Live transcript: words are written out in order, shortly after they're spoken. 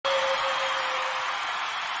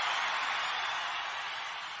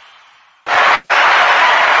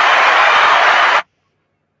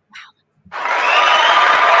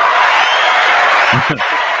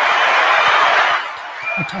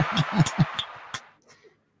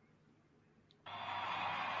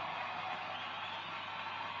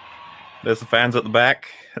There's the fans at the back.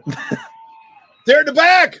 They're in the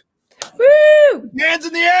back. Woo! Hands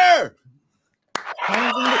in the air.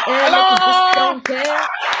 Hands in the air. Hello! Like you just don't care.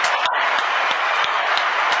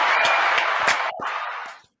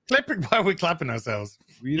 Why are we clapping ourselves?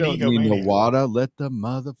 We don't need no water. Let the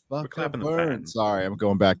motherfucker burn. Sorry, I'm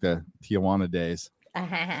going back to Tijuana days.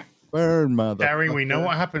 Burn, motherfucker. Gary, we know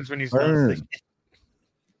what happens when you start singing.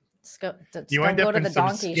 You end up in the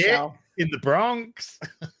donkey show in the Bronx.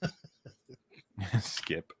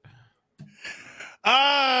 Skip.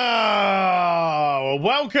 Oh,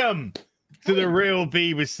 welcome to the real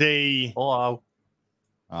BBC. Hello.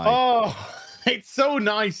 Oh, it's so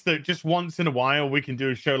nice that just once in a while we can do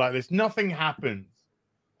a show like this. Nothing happens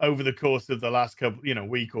over the course of the last couple,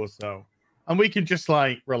 week or so, and we can just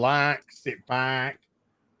like relax, sit back,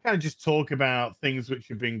 kind of just talk about things which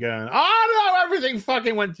have been going. Oh no, everything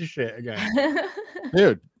fucking went to shit again.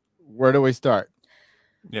 Dude, where do we start?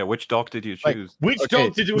 Yeah, which doctor did you choose? Which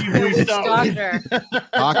doctor do we start with?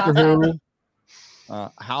 Doctor Who.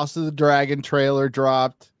 House of the Dragon trailer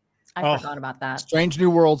dropped. I forgot about that. Strange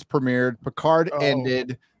New Worlds premiered. Picard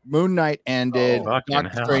ended. Moon Knight ended.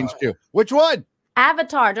 Doctor Strange 2. Which one?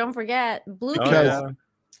 Avatar. Don't forget. Blue people.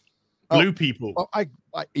 Blue people.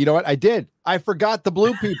 You know what? I did. I forgot the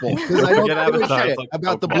blue people because I don't give a shit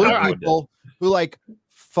about the blue people who like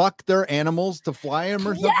fuck their animals to fly them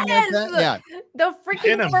or something like that. Yeah, the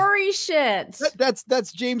freaking furry shit.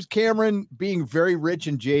 That's James Cameron being very rich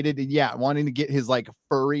and jaded, and wanting to get his like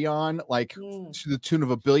furry on, like to the tune of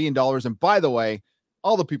 $1 billion. And by the way,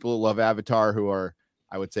 all the people who love Avatar, who are,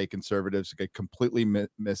 I would say, conservatives, completely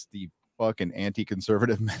miss the fucking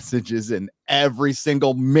anti-conservative messages in every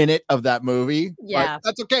single minute of that movie. Yeah, but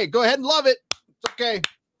that's okay. Go ahead and love it. It's okay.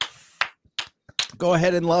 Go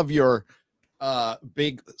ahead and love your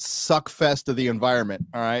big suck fest of the environment.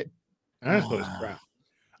 All right. That's what it's crap.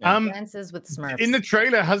 Dances with Smurfs. In the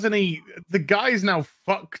trailer, hasn't he? The guy's now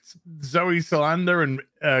fucked Zoe Saldana and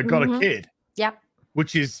got a kid. Yep.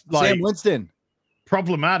 Which is like Sam Winston.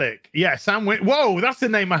 Problematic. Yeah, Sam Winston. Whoa, that's the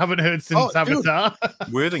name I haven't heard since Avatar.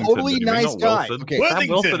 Worthington. Totally nice guy. Okay.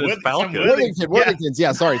 Worthington's.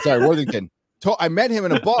 Yeah, sorry, Worthington. I met him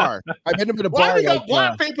in a bar. Why have you got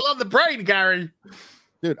black people on the brain, Gary?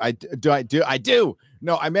 Dude, I do.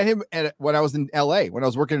 No, I met him when I was in LA, when I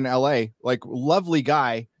was working in LA, like lovely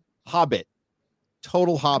guy, Hobbit,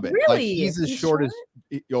 total Hobbit. Really? Like, he's as short as,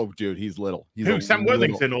 dude, he's little. He's who, Sam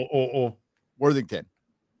Worthington or Worthington?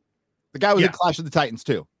 The guy was in Clash of the Titans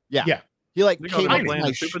too. Yeah. Yeah. He like came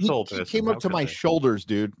up to my shoulders,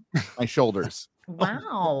 dude. My shoulders.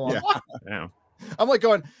 Wow. Yeah. I'm like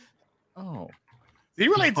going, oh. Is he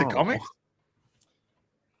related to comics?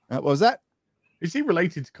 What was that? Is he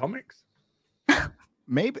related to comics?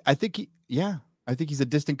 Maybe. I think he's a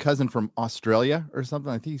distant cousin from Australia or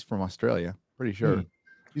something. I think he's from Australia. Pretty sure.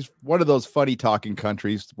 He's one of those funny talking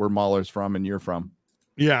countries where Mahler's from and you're from.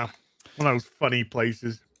 Yeah. One of those funny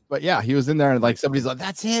places. But yeah, he was in there and like somebody's like,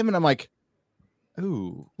 that's him. And I'm like,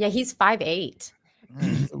 ooh. Yeah, he's 5'8".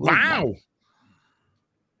 Wow.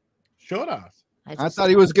 Short ass. I thought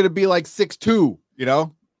he was going to be like 6'2",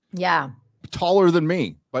 Yeah. Taller than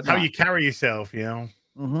me. But how you carry yourself,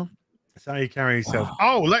 Mm-hmm. That's how you carry yourself.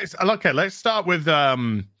 Oh, let's start with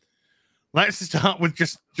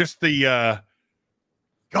just the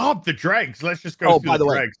the dregs. Let's just go through by the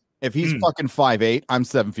way, dregs. If he's fucking 5'8", I'm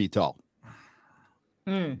 7 feet tall.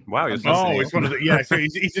 Wow, it's one of the so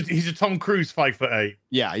he's a Tom Cruise 5'8".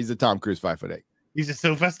 Yeah, he's a Tom Cruise 5'8". He's a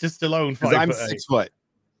Sylvester Stallone 5'8". I'm 6 foot.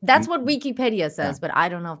 That's what Wikipedia says, but I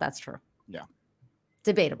don't know if that's true. Yeah.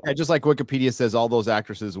 Debatable. Yeah, just like Wikipedia says, all those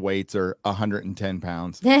actresses' weights are 110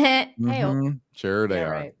 pounds. Sure they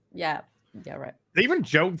are. Right. Yeah, right. They even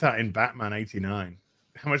joked that in Batman 89.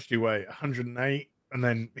 How much do you weigh? 108? And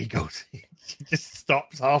then he just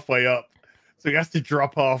stops halfway up. So he has to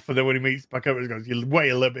drop off, and then when he meets back up, he goes, you weigh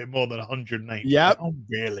a little bit more than 108. Yep. Oh,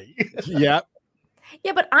 really? Yep.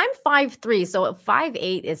 Yeah, but I'm 5'3", so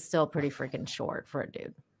 5'8" is still pretty freaking short for a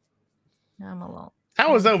dude. I'm a little...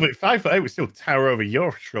 Towers over 5'8" would still tower over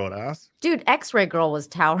your short ass. Dude, X-Ray Girl was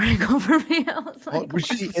towering over me. I was like,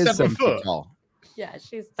 she is 7 foot tall. Yeah,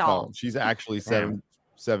 she's tall. Oh, she's actually 7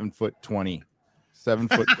 foot 20. 7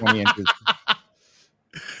 foot 20 inches.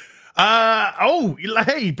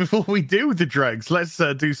 Hey, before we do the dregs, let's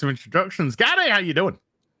do some introductions. Gary, how you doing?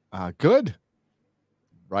 Good.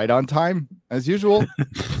 Right on time, as usual.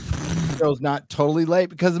 Show's not totally late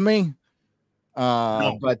because of me.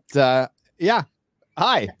 No. But yeah.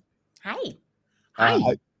 Hi. Hi.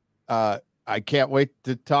 I I can't wait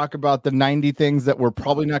to talk about the 90 things that we're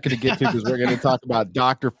probably not going to get to because we're going to talk about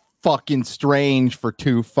Doctor fucking Strange for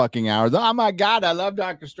 2 fucking hours. Oh my God, I love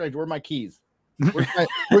Doctor Strange. Where are my keys?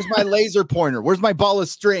 Where's my laser pointer? Where's my ball of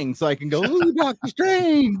string so I can go, ooh, Doctor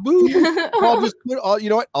Strange. Boo. You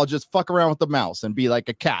know what? I'll just fuck around with the mouse and be like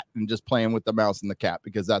a cat and just playing with the mouse and the cat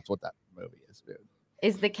because that's what that movie is, dude.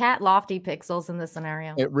 Is the cat Lofty Pixels in this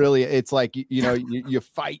scenario? It's like, you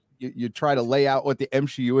fight, you try to lay out what the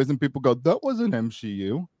MCU is and people go, that wasn't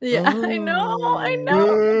MCU. Yeah, I know.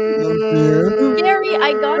 Gary,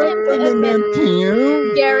 I got him to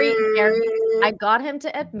admit. Gary, I got him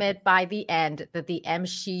to admit by the end that the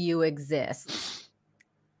MCU exists,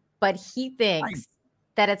 but he thinks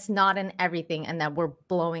that it's not in everything and that we're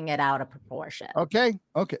blowing it out of proportion. Okay,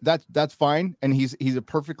 that's fine, and he's a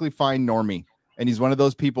perfectly fine normie, and he's one of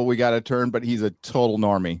those people we got to turn, but he's a total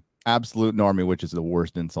normie. Absolute normie, which is the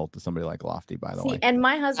worst insult to somebody like Lofty, by the way. And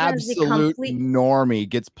my husband's absolute normie,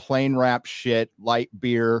 gets plain rap shit, light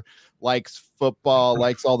beer, likes football,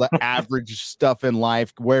 likes all the average stuff in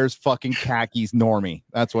life, wears fucking khakis, normie.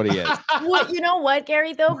 That's what he is. Well, you know what,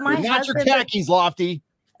 Gary, though? Not your khakis, Lofty.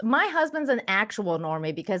 My husband's an actual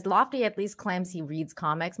normie because Lofty at least claims he reads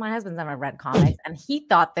comics. My husband's never read comics, and he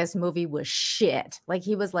thought this movie was shit. Like,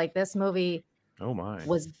 he was like, this movie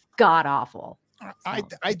was god awful.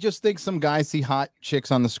 I just think some guys see hot chicks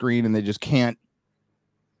on the screen and they just can't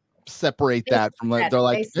separate that from like, they're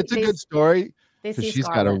like, it's a good story because she's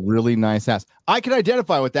got a really nice ass. I can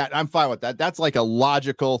identify with that. I'm fine with that. That's like a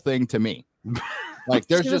logical thing to me. Like,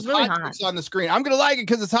 there's just really hot chicks on the screen. I'm going to like it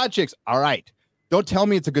because it's hot chicks. All right. Don't tell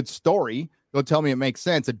me it's a good story. Don't tell me it makes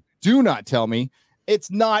sense. And do not tell me it's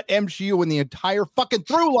not MCU when the entire fucking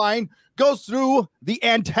through line goes through the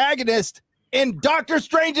antagonist in Doctor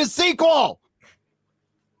Strange's sequel.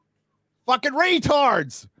 Fucking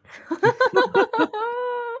retards.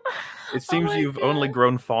 It seems you've only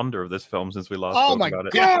grown fonder of this film since we last spoke about it. Oh my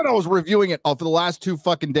God, I was reviewing it for the last 2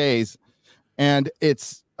 fucking days, and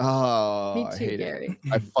it's Me too, I hate Gary.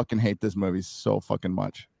 it. I fucking hate this movie so fucking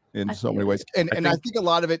much in so many ways. And I think a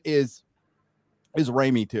lot of it is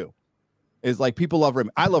Raimi too. Is like people love Raimi.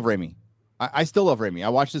 I love Raimi. I still love Raimi. I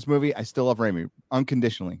watched this movie. I still love Raimi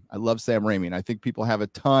unconditionally. I love Sam Raimi, and I think people have a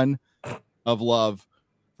ton of love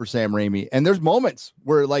for Sam Raimi. And there's moments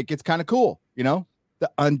where like it's kind of cool, the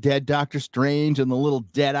undead Doctor Strange and the little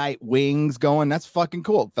deadite wings going. That's fucking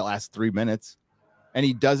cool. The last 3 minutes, and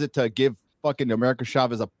he does it to give fucking America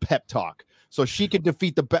Chavez a pep talk so she could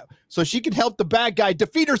defeat so she could help the bad guy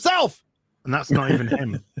defeat herself. And that's not even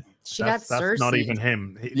him. That's not even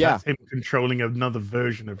him. That's him controlling another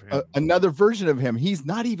version of him. Another version of him. He's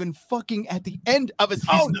not even fucking at the end of his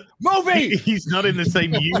own movie. He's not in the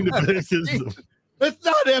same universe as them. It's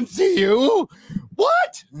not MCU.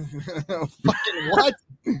 What? Fucking what?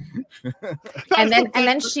 and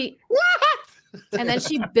then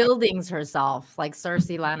she buildings herself like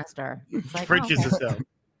Cersei Lannister. It's like, Fridges herself.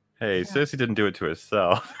 Hey, Cersei didn't do it to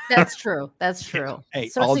herself. That's true. Hey,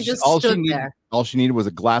 Cersei just stood there. All she needed was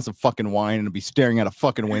a glass of fucking wine and to be staring at a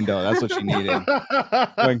fucking window. That's what she needed.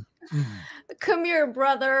 Like, come here,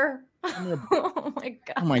 brother. Oh my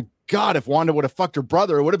God. Oh my God. If Wanda would have fucked her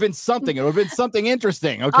brother, it would have been something. It would have been something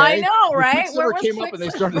interesting. Okay. I know, right? Where came up and they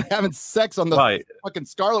started having sex on the fucking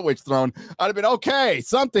Scarlet Witch throne. I'd have been okay.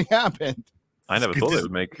 Something happened. I never thought it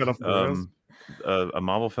would make a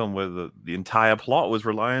Marvel film where the entire plot was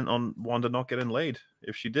reliant on Wanda not getting laid.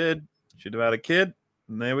 If she did, she'd have had a kid.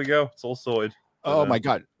 And there we go. It's all sorted. Oh my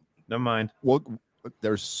God. Never mind. Well,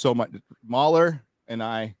 there's so much. Mahler and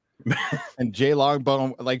I and Jay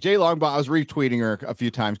Longbone. Like Jay Longbone, I was retweeting her a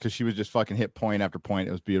few times because she was just fucking hit point after point.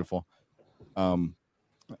 It was beautiful.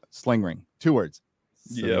 Sling ring. 2 words.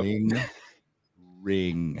 Sling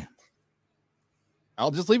ring.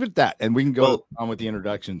 I'll just leave it at that, and we can go on with the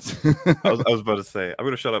introductions. I was about to say, I'm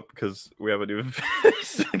going to shut up because we haven't even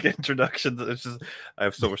finished introductions. It's just, I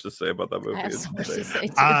have so much to say about that movie. I have so much to say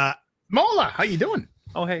too. Mola, how you doing?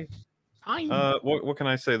 Oh, hey. Hi. What can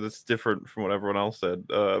I say that's different from what everyone else said?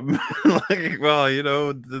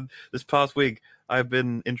 This past week, I've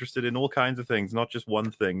been interested in all kinds of things, not just one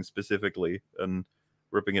thing specifically, and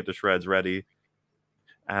ripping it to shreds ready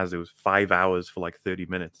as it was 5 hours for like 30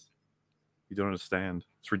 minutes. You don't understand.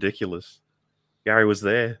 It's ridiculous. Gary was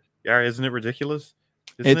there. Gary, isn't it ridiculous?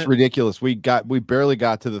 It's ridiculous. We barely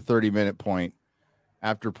got to the 30-minute point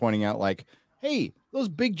after pointing out like, hey, those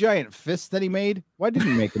big giant fists that he made, why didn't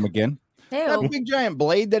he make them again? That big giant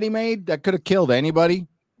blade that he made that could have killed anybody.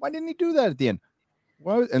 Why didn't he do that at the end?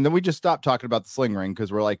 Well, and then we just stopped talking about the sling ring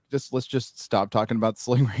because we're like, let's just stop talking about the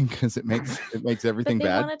sling ring because it makes everything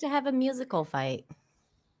bad. They wanted to have a musical fight.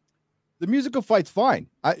 The musical fight's fine.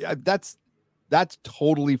 That's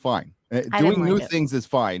totally fine. Doing new things is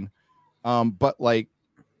fine. But like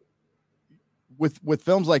with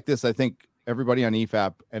films like this, I think everybody on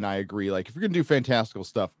EFAP and I agree. Like, if you're gonna do fantastical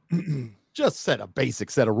stuff, just set a basic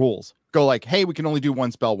set of rules. Go like, hey, we can only do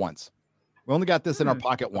one spell once. We only got this in our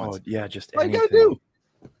pocket once. Yeah, just what you gotta do?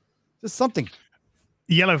 Just something.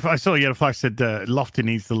 I saw Yellow Flash said Lofty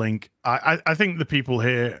needs the link. I think the people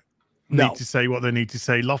here need to say what they need to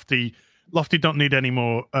say. Lofty don't need any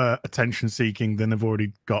more attention seeking than they've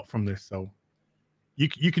already got from this. So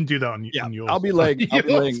you can do that on yours. I'll be like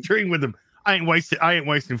stream with them. I ain't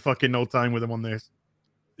wasting fucking no time with them on this.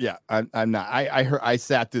 Yeah, I'm not. I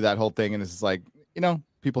sat through that whole thing, and it's just like,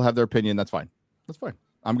 people have their opinion. That's fine. That's fine.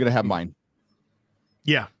 I'm gonna have mine.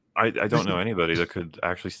 Yeah. I don't know anybody that could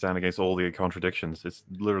actually stand against all the contradictions. It's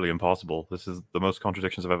literally impossible. This is the most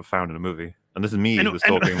contradictions I've ever found in a movie. And this is me who's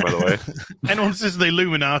talking, by the way. And also the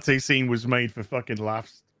Illuminati scene was made for fucking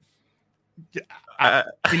laughs.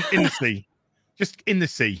 In the sea. Just in the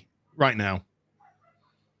sea right now.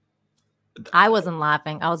 I wasn't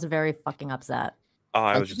laughing. I was very fucking upset.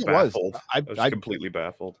 I was just baffled. I was completely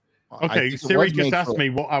baffled. Okay, Siri just asked me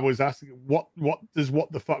what I was asking. What does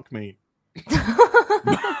what the fuck mean?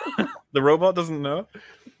 The robot doesn't know.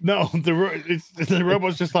 No, the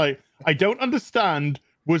robot's just like, I don't understand.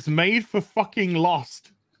 Was made for fucking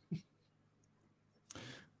Lost.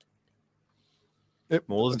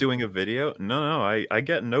 Mole is doing a video. No, I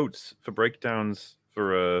get notes for breakdowns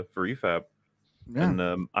for EFAP,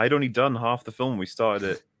 and I'd only done half the film. We started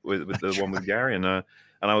it with the one with Gary, and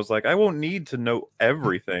I was like, I won't need to know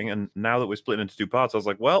everything. And now that we're splitting into two parts, I was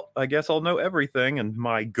like, well, I guess I'll know everything. And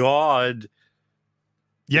my God.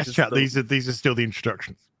 Yes, chat. These are still the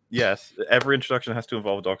introductions. Yes, every introduction has to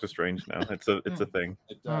involve Doctor Strange now. It's a thing.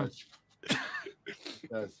 It does. It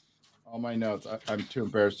does. All my notes. I'm too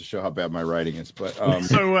embarrassed to show how bad my writing is. But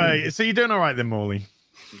so you're doing all right then, Morley?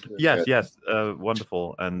 Yes,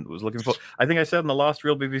 wonderful. And was looking for. I think I said in the last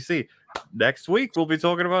Real BBC, next week we'll be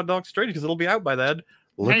talking about Doctor Strange because it'll be out by then.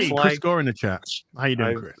 Chris Gore in the chat. How you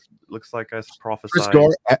doing, Chris? Looks like I prophesied. Chris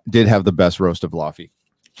Gore did have the best roast of Laffy.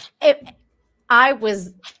 I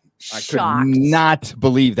was shocked. I could not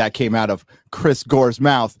believe that came out of Chris Gore's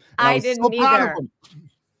mouth. I didn't either.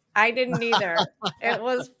 I didn't either. It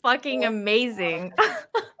was fucking amazing.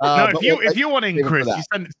 No, if you want in, Chris,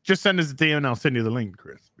 just send us a DM and I'll send you the link,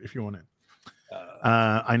 Chris, if you want it.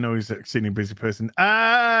 I know he's an extremely busy person.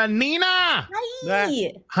 Nina!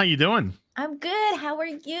 Hi! How you doing? I'm good. How are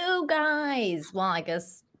you guys? Well, I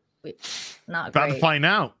guess not about great. To find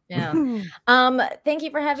out. Yeah. Thank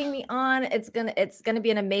you for having me on. It's gonna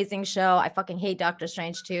be an amazing show. I fucking hate Doctor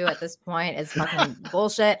Strange too at this point. It's fucking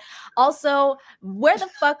bullshit. Also, where the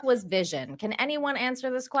fuck was Vision? Can anyone answer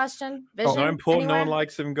this question? Vision? Not important. No one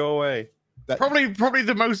likes him. Go away. Probably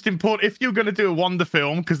the most important, if you're gonna do a Wanda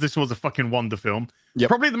film, because this was a fucking Wanda film,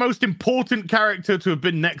 probably the most important character to have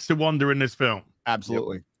been next to Wanda in this film.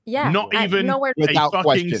 Absolutely. Yeah. Not even a without fucking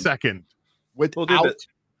question. second. Without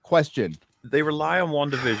question. They rely on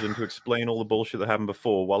WandaVision to explain all the bullshit that happened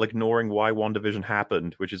before while ignoring why WandaVision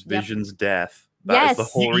happened, which is Vision's death. That is the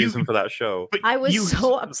whole reason for that show. I was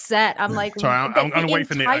so upset. I'm like, sorry, I'm going to wait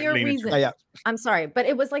for the entire reason. I'm sorry, but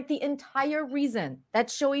it was like the entire reason that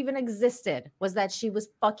show even existed was that she was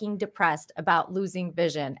fucking depressed about losing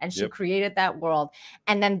Vision, and she created that world,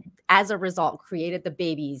 and then as a result created the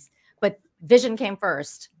babies. But Vision came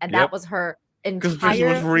first, and that was her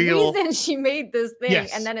entire reason she made this thing.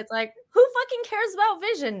 And then it's like, who fucking cares about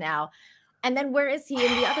Vision now? And then where is he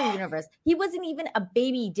in the other universe? He wasn't even a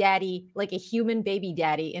baby daddy, like a human baby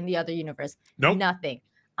daddy in the other universe. Nope. Nothing.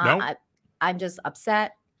 Nope. I'm just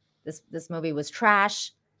upset. This movie was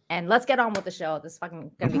trash. And let's get on with the show. This is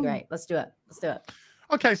fucking gonna be great. Let's do it. Let's do it.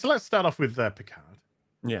 Okay, so let's start off with Picard.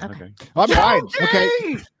 Yeah. Okay. I'm fine.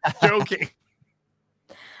 Okay. Joking.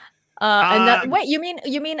 Wait, you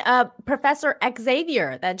mean Professor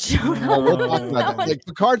Xavier that showed up? We'll talk about that. Like,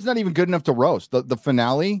 Picard's not even good enough to roast. The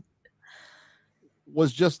finale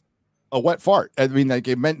was just a wet fart. I mean, like,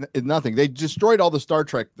 it meant nothing. They destroyed all the Star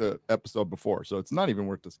Trek the episode before, so it's not even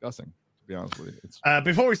worth discussing, to be honest with you.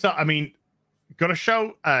 Before we start, I mean, got to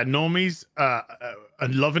show normies are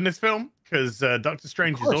loving this film because Doctor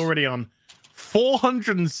Strange is already on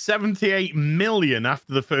 478 million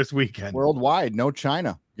after the first weekend worldwide. No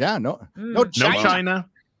China. Yeah, no China.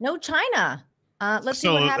 No China. Let's see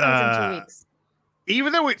what happens in 2 weeks.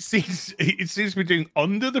 Even though it seems to be doing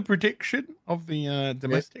under the prediction of the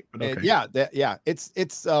domestic, but okay. It's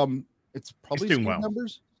probably doing well.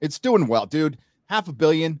 Numbers. It's doing well, dude. 500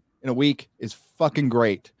 million in a week is fucking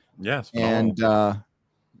great. Yes, and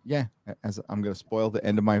as I'm gonna spoil the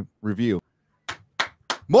end of my review.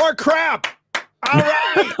 More crap. All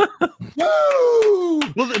right. Woo!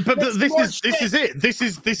 Well, but this is it. This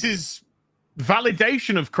is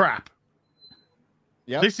validation of crap.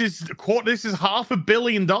 Yeah. This is $500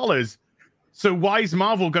 million. So why is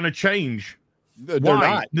Marvel going to change? They're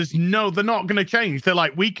Why? not. They're not going to change. They're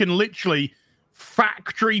like, we can literally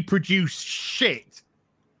factory produce shit,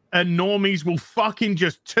 and normies will fucking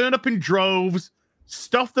just turn up in droves,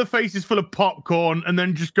 stuff their faces full of popcorn, and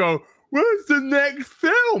then just go, "Where's the next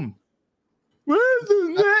film? Where's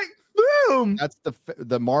the next film?" That's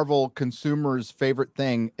the Marvel consumer's favorite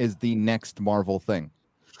thing is the next Marvel thing.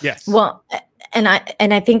 Yes. Well, and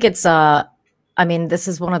I think it's I mean, this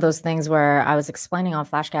is one of those things where I was explaining on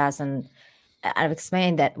Flashcast, and I've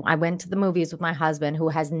explained that I went to the movies with my husband who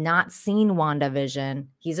has not seen WandaVision.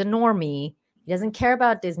 He's a normie. He doesn't care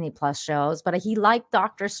about Disney Plus shows, but he liked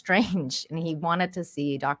Doctor Strange and he wanted to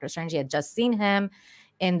see Doctor Strange. He had just seen him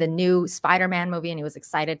in the new Spider-Man movie and he was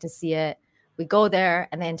excited to see it. We go there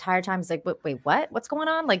and the entire time he's like, wait, what? What's going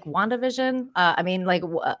on? Like WandaVision? I mean,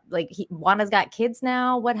 Wanda's got kids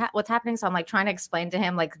now. What's happening? So I'm like trying to explain to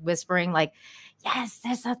him, like whispering, like, yes,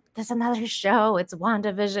 there's another show. It's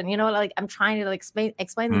WandaVision. You know, like I'm trying to like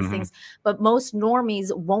explain these things, but most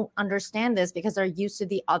normies won't understand this because they're used to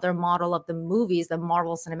the other model of the movies, the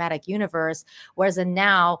Marvel Cinematic Universe. Whereas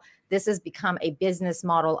now this has become a business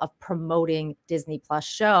model of promoting Disney Plus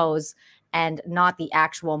shows and not the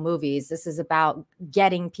actual movies. This is about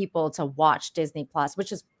getting people to watch Disney Plus,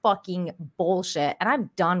 which is fucking bullshit. And I'm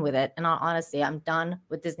done with it. And honestly, I'm done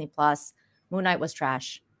with Disney Plus. Moon Knight was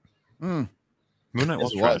trash. Moon Knight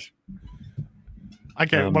was Yes, trash. I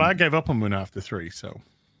gave up on Moon after 3, so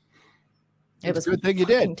It was a good thing you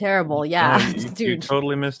did. Terrible. Yeah. You Dude.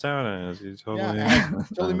 totally missed out on it. You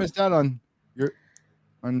totally missed out on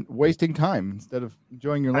wasting time instead of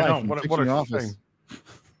enjoying your life. I know, and what fixing a your shame. office.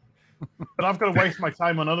 But I've got to waste my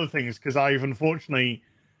time on other things because I've unfortunately,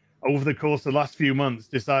 over the course of the last few months,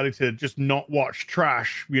 decided to just not watch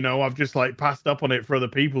trash. You know, I've just like passed up on it for other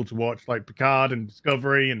people to watch, like Picard and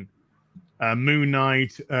Discovery and Moon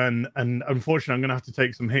Knight. And unfortunately, I'm going to have to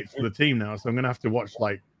take some hits for the team now. So I'm going to have to watch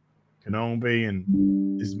like Kenobi and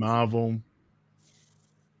Ms. Marvel.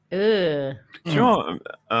 Ugh. Do you know what?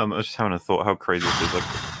 I was just having a thought how crazy this is.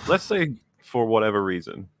 Like, let's say for whatever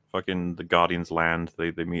reason, fucking the Guardians land.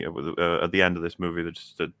 They meet up with at the end of this movie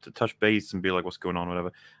just to touch base and be like, what's going on,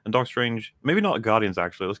 whatever. And Doctor Strange, maybe not Guardians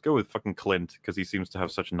actually. Let's go with fucking Clint because he seems to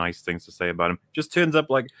have such nice things to say about him. Just turns up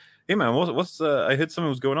like, hey man, what's I heard something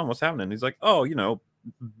was going on. What's happening? He's like, oh, you know,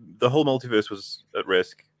 the whole multiverse was at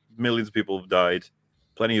risk. Millions of people have died.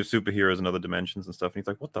 Plenty of superheroes in other dimensions and stuff. And he's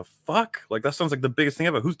like, what the fuck? Like that sounds like the biggest thing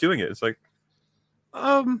ever. Who's doing it? It's like,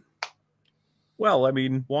 well, I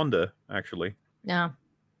mean, Wanda actually. Yeah.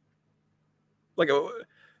 Like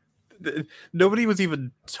nobody was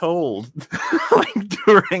even told like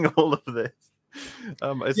during all of this.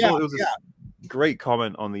 I saw it was a great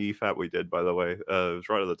comment on the EFAP we did, by the way. It was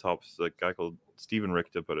right at the top. A guy called Steven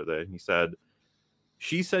Richter put it there. He said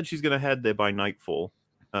she said she's gonna head there by nightfall.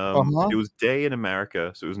 It was day in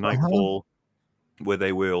America, so it was nightfall where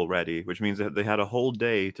they were already, which means that they had a whole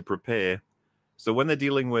day to prepare. So when they're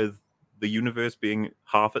dealing with the universe being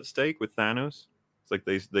half at stake with Thanos, it's like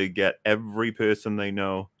they get every person they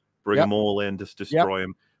know, bring them all in to destroy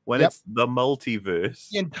him. When it's the multiverse,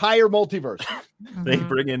 the entire multiverse, they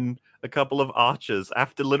bring in a couple of archers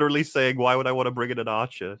after literally saying, "Why would I want to bring in an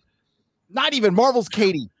archer?" Not even Marvel's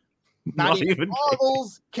Katie. Not even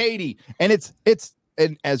Marvel's Katie. And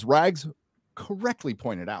and as Rags correctly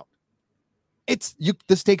pointed out,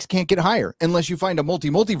 the stakes can't get higher unless you find a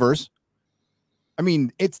multiverse. I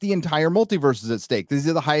mean, it's the entire multiverse is at stake. These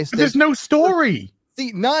are the highest stakes. There's no story.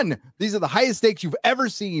 See, none. These are the highest stakes you've ever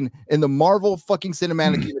seen in the Marvel fucking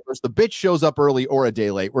cinematic universe. The bitch shows up early or a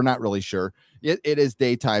day late. We're not really sure. It is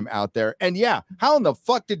daytime out there. And yeah, how in the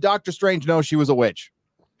fuck did Doctor Strange know she was a witch?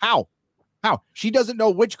 How? She doesn't know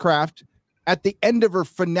witchcraft at the end of her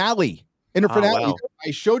finale. In her finale, wow.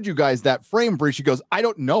 I showed you guys that frame where she goes, I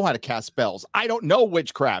don't know how to cast spells. I don't know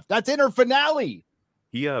witchcraft. That's in her finale.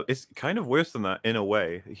 It's kind of worse than that in a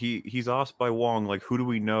way. He's asked by Wong, like, who do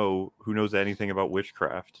we know who knows anything about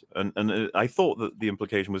witchcraft? And I thought that the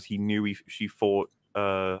implication was he knew she fought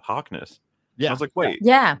Harkness. Yeah. I was like, wait,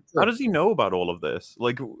 how does he know about all of this?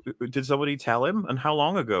 Like, did somebody tell him? And how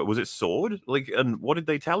long ago? Was it Sword? Like, and what did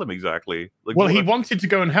they tell him exactly? Like, well, he wanted to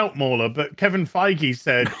go and help Mauler, but Kevin Feige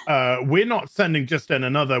said, we're not sending just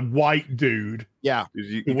another white dude. Yeah.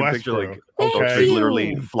 You can picture, like,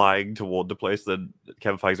 literally flying toward the place. Then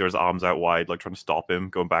Kevin Feige has his arms out wide, like, trying to stop him,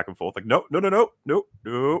 going back and forth. Like, no. Don't.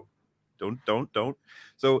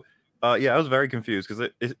 So Yeah, I was very confused because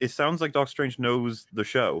it sounds like Doctor Strange knows the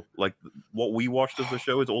show. Like what we watched as the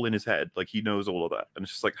show is all in his head. Like he knows all of that, and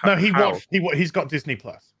it's just like no, he's got Disney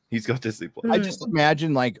Plus. He's got Disney Plus. I just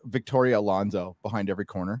imagine like Victoria Alonso behind every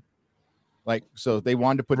corner. Like, so they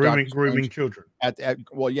wanted to put grooming children at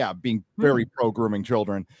being very pro grooming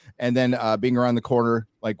children, and then being around the corner,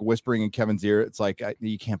 like whispering in Kevin's ear. It's like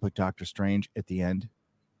you can't put Doctor Strange at the end,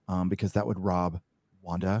 because that would rob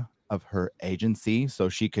Wanda of her agency, so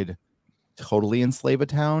she could totally enslave a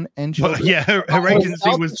town and children. Yeah, her agency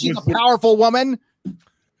she's a powerful woman.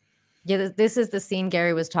 Yeah, this is the scene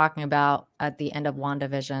Gary was talking about at the end of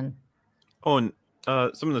WandaVision. Oh, and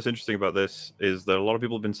something that's interesting about this is that a lot of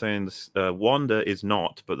people have been saying this, Wanda is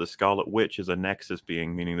not, but the Scarlet Witch is a Nexus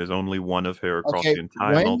being, meaning there's only one of her across the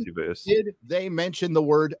entire multiverse. Did they mention the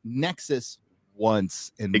word Nexus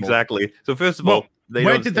once? Exactly. So first of all,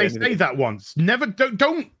 where did they say that once? Never.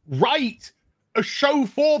 Don't write a show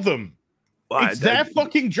for them. It's their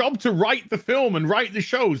fucking job to write the film and write the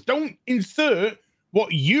shows. Don't insert what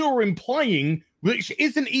you're implying, which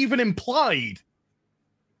isn't even implied.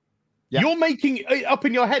 Yeah. You're making it up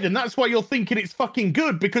in your head, and that's why you're thinking it's fucking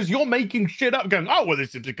good, because you're making shit up going, oh, well,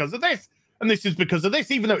 this is because of this, and this is because of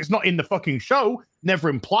this, even though it's not in the fucking show, never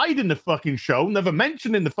implied in the fucking show, never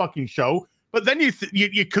mentioned in the fucking show. But then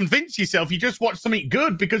you convince yourself you just watched something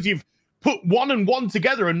good because you've put 1 and 1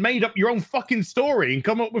 together and made up your own fucking story and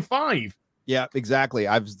come up with 5. Yeah, exactly.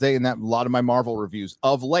 I've saying that in a lot of my Marvel reviews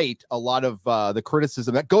of late. A lot of the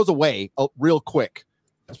criticism that goes away real quick,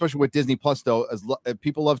 especially with Disney Plus, though, as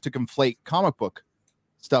people love to conflate comic book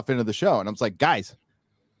stuff into the show. And I'm like, guys,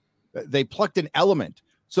 they plucked an element.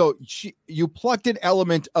 So you plucked an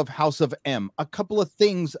element of House of M. A couple of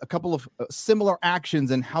things, a couple of similar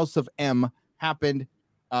actions in House of M happened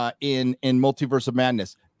in Multiverse of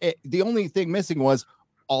Madness. The only thing missing was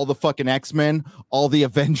all the fucking X-Men, all the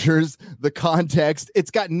Avengers, the context.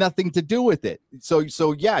 It's got nothing to do with it.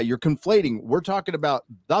 So yeah, you're conflating. We're talking about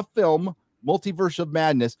the film Multiverse of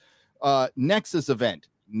Madness, Nexus event,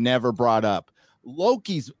 never brought up.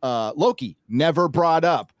 Loki, never brought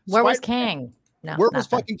up. Where was Kang? No, where was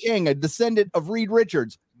fucking Kang, a descendant of Reed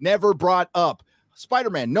Richards? Never brought up.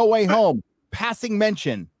 Spider-Man, No Way Home, passing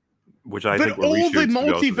mention. Which I think all the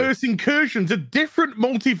multiverse incursions are different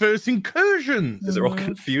multiverse incursions. They're all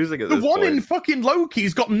confusing at the this one point. in fucking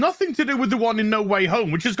Loki's got nothing to do with the one in No Way Home,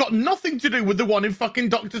 which has got nothing to do with the one in fucking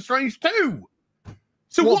Doctor Strange 2.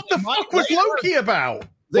 So what the fuck was Loki about?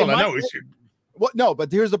 Well, I know it's what. No,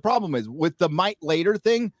 but here's the problem: is with the might later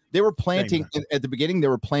thing, they were planting at the beginning. They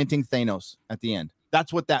were planting Thanos at the end.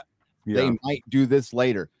 That's what that they might do this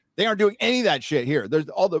later. They aren't doing any of that shit here. There's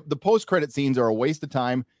all the post credit scenes are a waste of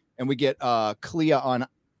time. And we get Clea on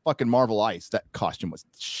fucking Marvel Ice. That costume was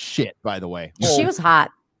shit, by the way. She was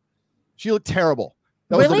hot. She looked terrible.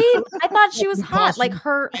 Really? I thought she was hot. Like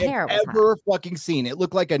her hair was ever fucking seen. It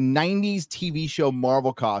looked like a 90s TV show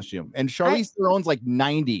Marvel costume. And Charlize Theron's like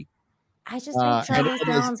 90. I just think Charlize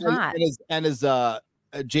Theron's hot. And as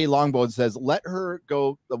Jay Longbone says, let her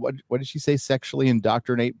go. What did she say? Sexually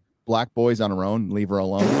indoctrinate black boys on her own. Leave her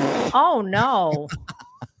alone. Oh, no.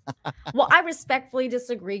 Well, I respectfully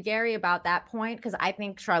disagree, Gary, about that point, because I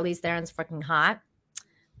think Charlize Theron's freaking hot.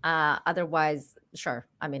 Otherwise, sure.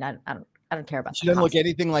 I mean, I don't care about. She doesn't look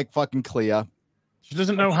anything like fucking Clea. She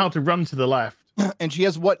doesn't know how to run to the left, and she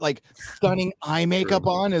has what like stunning eye makeup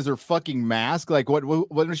on as her fucking mask. Like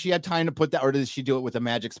what does she had time to put that, or does she do it with a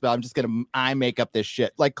magic spell? I'm just gonna eye make up this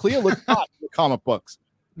shit. Like Clea looks hot in the comic books.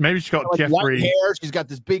 Maybe she got like Jeffrey white hair. She's got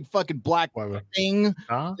this big fucking black thing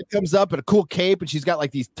that comes up and a cool cape, and she's got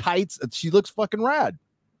like these tights. And she looks fucking rad.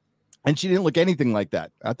 And she didn't look anything like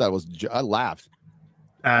that. I thought it was. I laughed.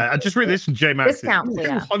 I just read this from J Max. Discount,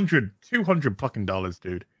 $200 fucking dollars,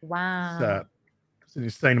 dude. Wow. It's an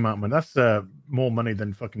insane amount of money. That's more money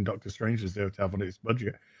than fucking Doctor Strange deserves to have on its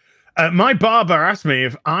budget. My barber asked me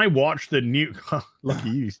if I watched the new. Lucky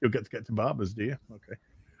you still get to barbers, do you? Okay.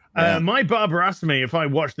 My barber asked me if I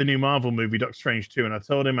watched the new Marvel movie, Doctor Strange 2, and I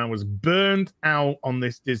told him I was burned out on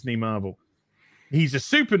this Disney Marvel. He's a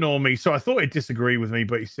super normie, so I thought he'd disagree with me,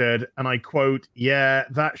 but he said, and I quote, yeah,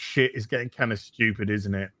 that shit is getting kind of stupid,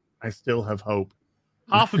 isn't it? I still have hope.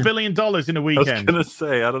 $500 million in a weekend. I was going to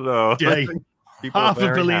say, I don't know. Jay,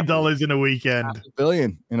 $500 million in a weekend. $500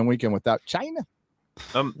 million in a weekend without China.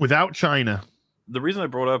 Without China. The reason I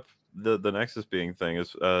brought up the Nexus being thing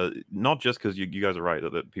is not just because you guys are right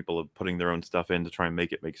that people are putting their own stuff in to try and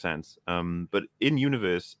make it make sense. But in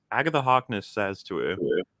universe, Agatha Harkness says to her,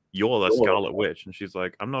 "You're the Scarlet Witch," and she's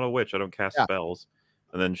like, "I'm not a witch. I don't cast spells."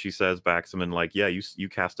 And then she says back something like, "Yeah, you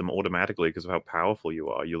cast them automatically because of how powerful you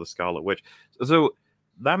are. You're the Scarlet Witch." So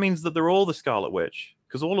that means that they're all the Scarlet Witch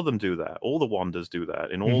because all of them do that. All the Wandas do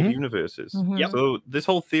that in all the universes. Mhm. So this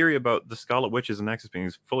whole theory about the Scarlet Witches and Nexus being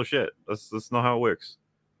is full of shit. That's not how it works.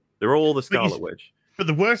 They're all the Scarlet Witch. But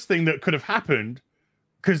the worst thing that could have happened,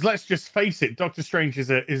 because let's just face it, Doctor Strange is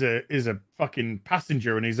a fucking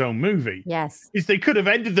passenger in his own movie. Yes. Is they could have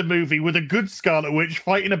ended the movie with a good Scarlet Witch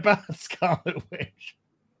fighting a bad Scarlet Witch.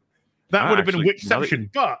 That would have been a witchception.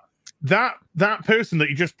 But that person that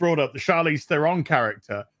you just brought up, the Charlize Theron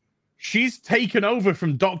character, she's taken over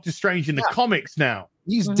from Doctor Strange in the comics now.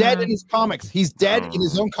 He's dead in his comics. He's dead in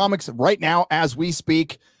his own comics right now as we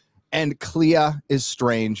speak. And Clea is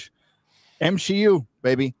Strange. MCU,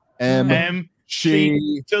 baby.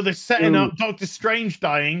 So they're setting up Doctor Strange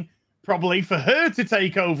dying, probably for her to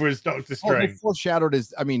take over as Doctor Strange. They foreshadowed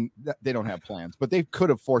his, I mean, they don't have plans, but they could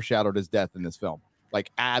have foreshadowed his death in this film. Like,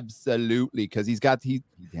 absolutely, because he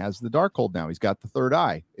has the Darkhold now. He's got the third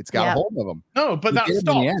eye. It's got a hold of him. No, but that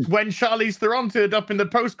stopped when Charlize Theron turned up in the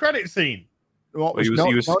post-credit scene. Well, he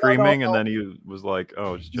was screaming, and then he was like,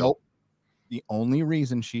 "Oh, just nope." The only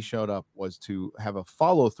reason she showed up was to have a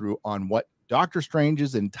follow-through on what Doctor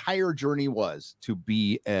Strange's entire journey was, to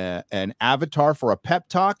be an avatar for a pep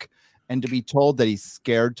talk and to be told that he's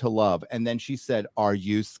scared to love. And then she said, "Are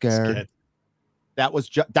you scared?" That was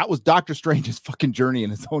Doctor Strange's fucking journey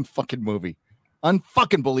in his own fucking movie.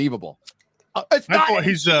 Unfucking believable. It's not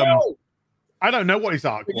his I don't know what his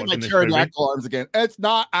arc was. My pterodactyl arms again. It's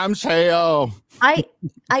not. I'm Sheo.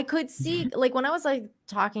 I could see, like, when I was like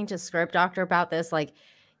talking to Script Doctor about this, like,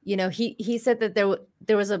 you know, he said that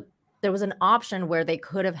there was an option where they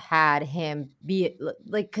could have had him be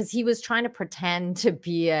like, because he was trying to pretend to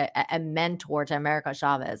be a mentor to America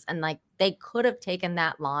Chavez, and like they could have taken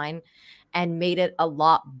that line and made it a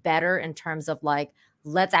lot better in terms of like,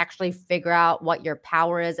 let's actually figure out what your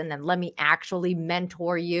power is, and then let me actually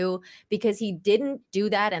mentor you, because he didn't do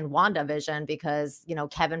that in WandaVision, because, you know,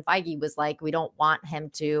 Kevin Feige was like, we don't want him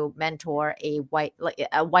to mentor a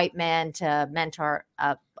white man to mentor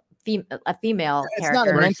a female it's character. Not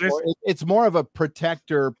a mentor. It's more of a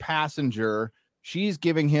protector passenger. She's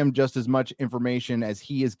giving him just as much information as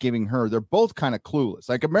he is giving her. They're both kind of clueless.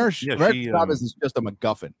 Like America Chavez is just a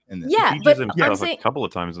MacGuffin in this. Yeah, but I'm saying a couple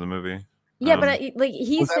of times in the movie. Yeah, but like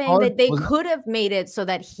he's saying that they could have made it so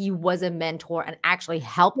that he was a mentor and actually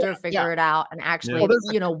helped her figure it out and actually,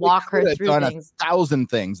 you know, walk her through things. 1,000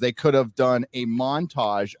 things. They could have done a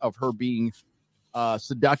montage of her being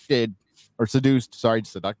seduced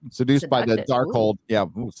by the Darkhold. Yeah,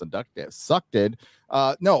 seducted.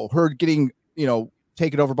 No, her getting, you know,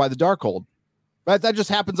 taken over by the Darkhold. But that just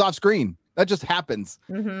happens off screen. That just happens.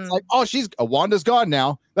 It's like, oh, Wanda's gone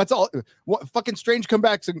now. That's all. What fucking Strange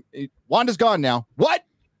comebacks and Wanda's gone now. What?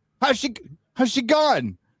 How's she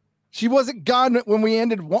gone? She wasn't gone when we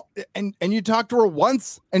ended. And you talked to her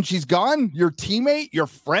once and she's gone. Your teammate, your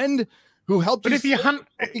friend who helped. But if you hadn't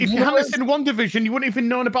seen WandaVision, you wouldn't even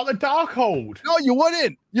known about the Darkhold. No, you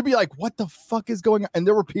wouldn't. You'd be like, what the fuck is going on? And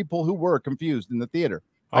there were people who were confused in the theater.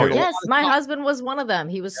 Oh, yes, my husband was one of them.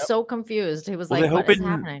 He was so confused. He was like, what is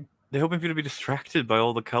happening? They're hoping for you to be distracted by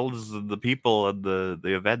all the colors and the people and the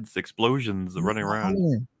events, explosions running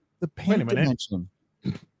around. The paint dimension.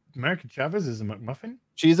 America Chavez is a McMuffin?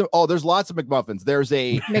 There's lots of McMuffins. There's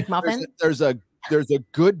a McMuffin. There's a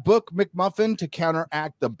good book McMuffin to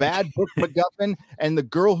counteract the bad book McGuffin, and the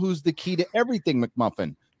girl who's the key to everything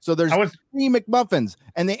McMuffin. So there's 3 McMuffins,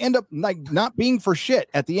 and they end up like not being for shit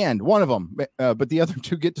at the end. One of them, but the other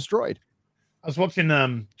 2 get destroyed. I was watching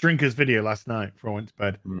Drinker's video last night before I went to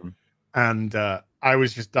bed, and I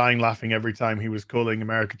was just dying laughing every time he was calling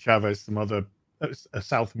America Chavez some other a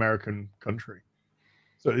South American country.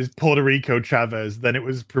 So it was Puerto Rico Chavez, then it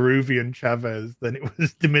was Peruvian Chavez, then it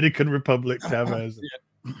was Dominican Republic Chavez.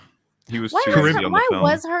 He was why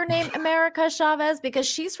was her name America Chavez? Because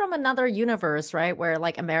she's from another universe, right? Where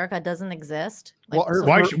like America doesn't exist. Like,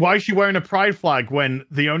 why is she wearing a pride flag when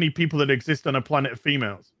the only people that exist on a planet are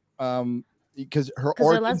females? Because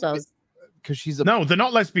they're lesbos. Because she's no, they're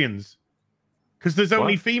not lesbians. Because there's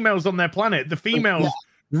only females on their planet. The females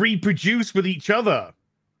reproduce with each other.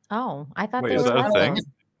 Oh, I thought they were lesbians.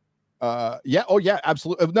 Yeah. Oh, yeah.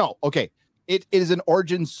 Absolutely. No. Okay. It is an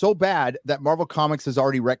origin so bad that Marvel Comics has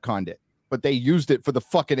already retconned it, but they used it for the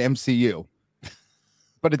fucking MCU.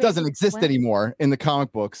 But it doesn't exist anymore in the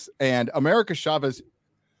comic books. And America Chavez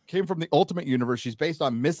came from the Ultimate Universe. She's based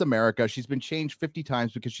on Miss America. She's been changed 50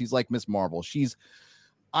 times because she's like Miss Marvel.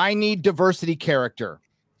 I need diversity character.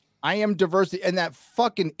 I am diversity. And that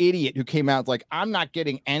fucking idiot who came out like, I'm not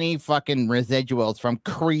getting any fucking residuals from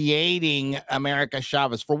creating America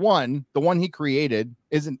Chavez. For one, the one he created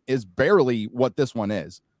is barely what this one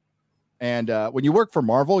is. And when you work for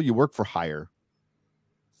Marvel, you work for hire.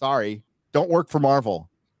 Sorry, don't work for Marvel.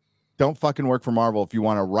 Don't fucking work for Marvel if you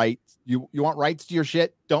want to write. You want rights to your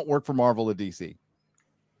shit. Don't work for Marvel or DC.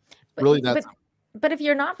 Really, that's. But if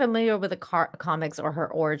you're not familiar with the comics or her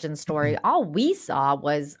origin story, all we saw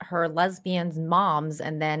was her lesbians' moms,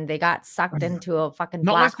 and then they got sucked into a fucking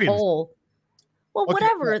black hole. Well, Okay,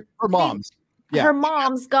 whatever. her moms. Her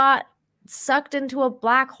moms got sucked into a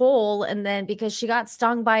black hole, and then because she got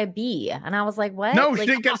stung by a bee, and I was like, "What?" No, she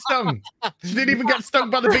didn't get stung. She didn't even get stung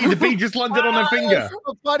by the bee. The bee just landed on her finger.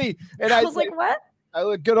 So funny. And I was like, "What?" I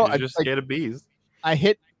look good. I just scared of bees. I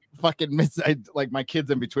hit fucking Miss. Like my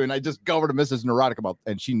kids in between. I just go over to Mrs. Neurotic about,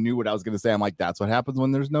 and she knew what I was going to say. I'm like, that's what happens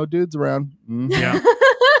when there's no dudes around. Mm-hmm. Yeah,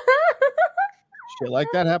 shit like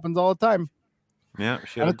that happens all the time. Yeah,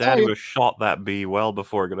 she had a dad who shot that bee well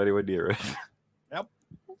before it got anywhere near it. Yep.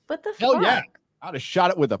 But the hell fuck? yeah, I'd have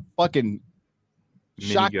shot it with a fucking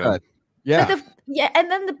shotgun. Yeah.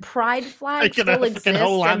 And then the pride flag still exists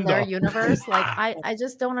in their universe. Like I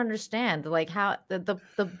just don't understand. Like how the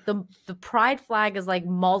pride flag is like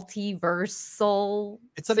multiversal.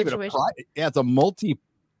 It's not even a pride. Yeah, it's a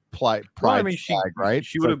pride flag, right?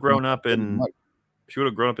 She would have grown up in. She would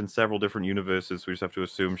have grown up in several different universes. We just have to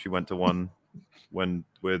assume she went to one when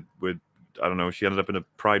with I don't know. She ended up in a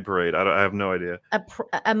pride parade. I have no idea.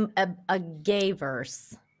 A gay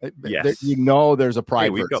verse. Yes, there's a pride. Hey,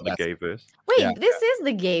 we've got the gay verse. Wait, this is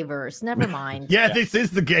the gay verse. Never mind. This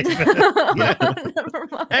is the gay verse. Never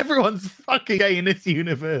mind. Everyone's fucking gay in this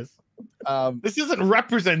universe. This isn't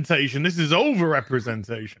representation. This is over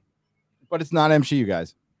representation. But it's not MCU,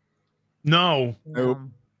 guys. No. Nope.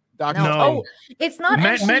 No. Oh, it's not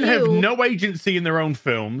MCU. Men have no agency in their own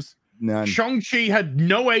films. None. Shang-Chi had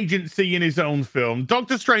no agency in his own film.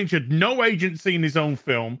 Doctor Strange had no agency in his own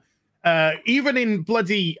film. Even in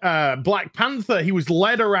bloody Black Panther, he was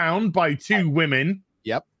led around by two women.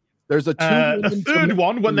 Yep. There's a third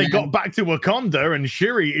one when they got back to Wakanda, and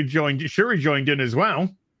Shuri joined in as well.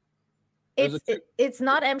 It's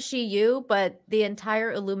not MCU, but the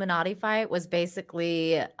entire Illuminati fight was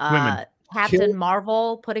basically Captain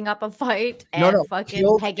Marvel putting up a fight and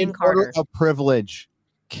fucking pegging Carter. Of privilege.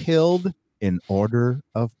 Killed in order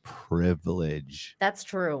of privilege. That's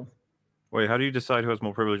true. Wait, how do you decide who has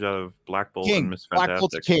more privilege out of Black Bolt and Miss Fantastic? Black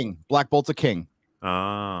Bolt's a king. Black Bolt's a king.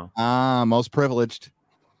 Most privileged.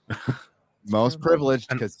 Most privileged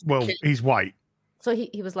because he's white. So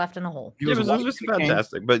he was left in a hole. He was Mr.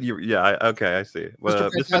 Fantastic, but okay, I see. Well,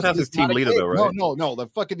 Mr. Fantastic's team leader, though, right? No.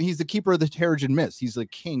 He's the keeper of the Terrigen Mist. He's a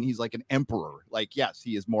king. He's like an emperor. Like, yes,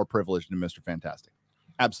 he is more privileged than Mr. Fantastic.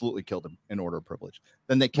 Absolutely killed him in order of privilege.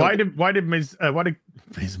 Then they killed why did Ms.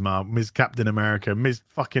 Captain America, Ms.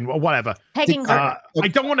 fucking whatever. Pegging Carter. I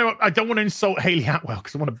don't want to insult Hayley Atwell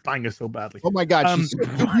because I want to bang her so badly. Oh my god, she's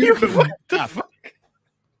what the fuck?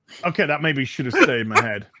 Okay, that maybe should have stayed in my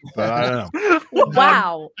head, but I don't know.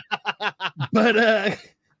 Wow. But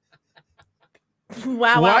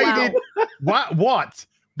what?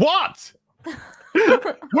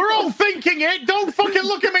 We're all thinking it. Don't fucking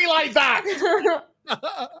look at me like that.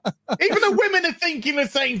 Even the women are thinking the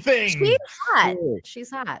same thing.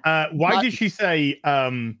 She's hot. Why did she say,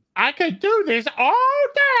 I could do this all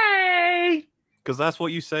day? Because that's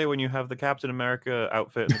what you say when you have the Captain America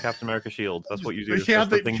outfit and the Captain America shield. That's what you do.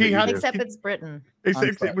 Except it's Britain.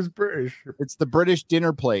 Except it was British. It's the British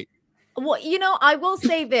dinner plate. Well, I will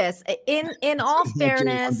say this. In all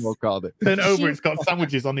fairness, it's got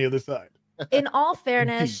sandwiches on the other side. In all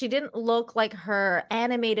fairness, she didn't look like her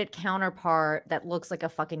animated counterpart that looks like a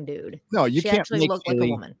fucking dude. No, you can't actually look like a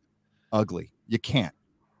woman. Ugly. You can't.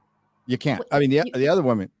 I mean, the other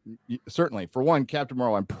women, certainly. For one, Captain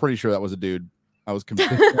Marvel, I'm pretty sure that was a dude. I was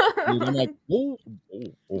convinced. I'm like, oh,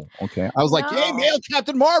 okay. I was like, hey, male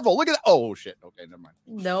Captain Marvel. Look at that. Oh shit. Okay, never mind.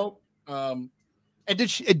 Nope. And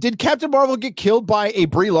did Captain Marvel get killed by a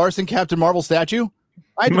Brie Larson Captain Marvel statue?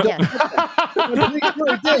 I did.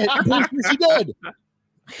 She did.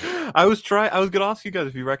 I was gonna ask you guys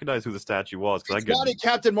if you recognize who the statue was. It's got a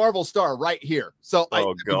Captain Marvel star right here. So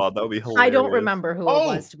god, that would be hilarious. I don't remember who it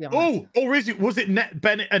was, to be honest. Or was it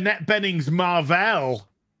Annette Bening's Marvel?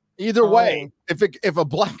 Either way, if a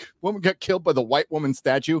black woman got killed by the white woman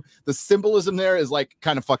statue, the symbolism there is like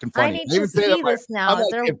kind of fucking funny. I need to see this now.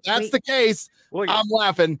 If that's the case, I'm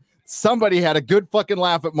laughing. Somebody had a good fucking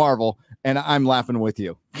laugh at Marvel, and I'm laughing with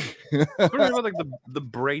you. I don't remember like the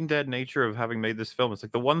brain dead nature of having made this film. It's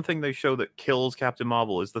like the one thing they show that kills Captain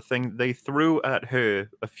Marvel is the thing they threw at her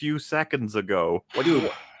a few seconds ago.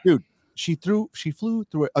 Dude, she flew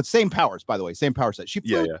through it. Same powers, by the way, same power set. She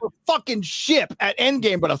flew through a fucking ship at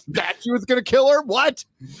Endgame, but a statue was gonna kill her. What?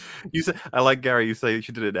 You say I like Gary. You say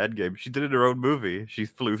she did it at Endgame. She did it in her own movie. She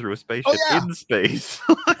flew through a spaceship in space.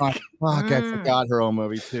 Fuck, I forgot her own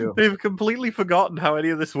movie too. They've completely forgotten how any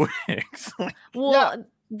of this works. Well,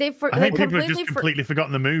 I think people have just completely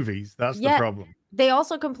forgotten the movies. That's the problem. They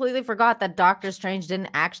also completely forgot that Doctor Strange didn't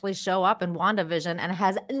actually show up in WandaVision and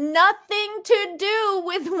has nothing to do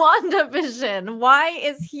with WandaVision. Why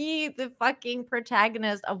is he the fucking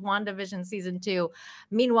protagonist of WandaVision season 2?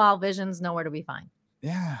 Meanwhile, Vision's nowhere to be found.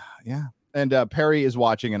 Yeah. And Perry is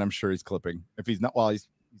watching, and I'm sure he's clipping. If he's not, well, he's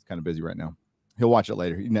kind of busy right now. He'll watch it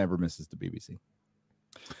later. He never misses the BBC.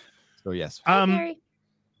 So yes. Perry.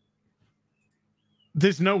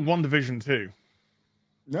 There's no WandaVision 2.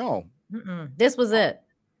 No. This was it.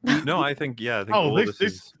 No, I think this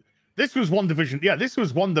was WandaVision. Yeah, this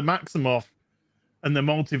was Wanda Maximoff and the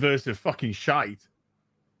multiverse of fucking shite.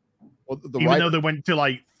 Well, Even though they went to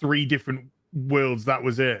like 3 different worlds, that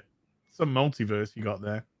was it. Some multiverse you got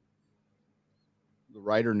there. The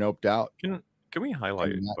writer noped out. Can we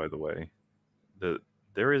highlight, by the way, that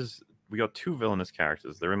we got 2 villainous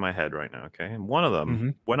characters. They're in my head right now, okay? And one of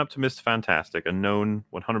them went up to Mr. Fantastic, a known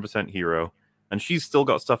 100% hero, and she's still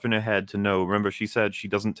got stuff in her head to know. Remember, she said she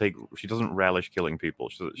doesn't relish killing people.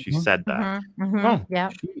 She said that. Oh, yeah.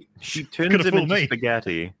 She turns him into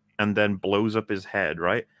spaghetti and then blows up his head,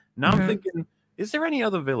 right? Now I'm thinking, is there any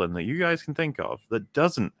other villain that you guys can think of that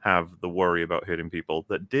doesn't have the worry about hurting people,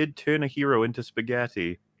 that did turn a hero into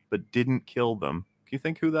spaghetti, but didn't kill them? Can you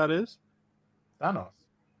think who that is? Thanos.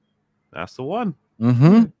 That's the one.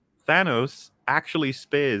 Thanos actually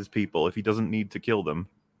spares people if he doesn't need to kill them.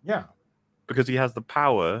 Yeah. Because he has the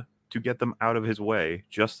power to get them out of his way,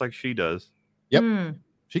 just like she does. Yep.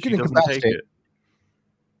 She can doesn't take it.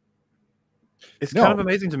 It's kind of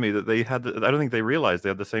amazing to me that they had I don't think they realized they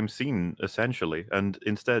had the same scene, essentially. And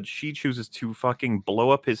instead, she chooses to fucking blow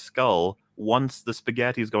up his skull once the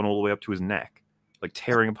spaghetti's gone all the way up to his neck. Like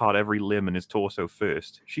tearing apart every limb in his torso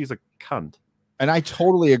first. She's a cunt. And I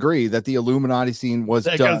totally agree that the Illuminati scene was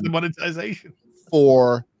there done goes the monetization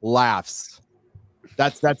for laughs.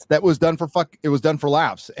 That was done for it was done for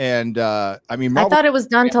laughs. And I mean, I thought it was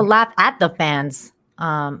done to laugh at the fans.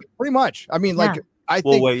 Pretty much. I mean, like I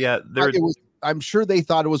think I'm sure they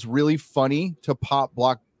thought it was really funny to pop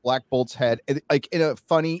Black Bolt's head, like in a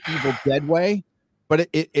funny Evil Dead way, but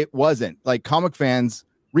it wasn't. Like comic fans,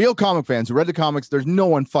 real comic fans who read the comics, there's no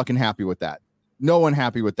one fucking happy with that. No one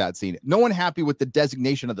happy with that scene. No one happy with the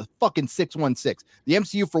designation of the fucking 616. The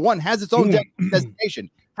MCU, for one, has its own designation.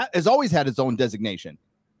 Has always had its own designation.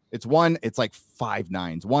 It's like 5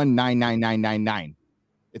 nines. 199999.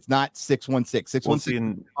 It's not 616. 616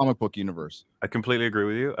 in comic book universe. I completely agree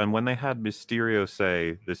with you. And when they had Mysterio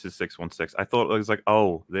say this is 616, I thought it was like,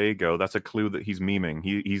 oh, there you go. That's a clue that he's memeing.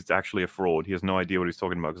 He's actually a fraud. He has no idea what he's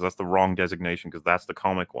talking about because that's the wrong designation because that's the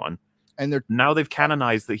comic one. And now they've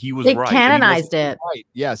canonized that he was right. They canonized it. Right.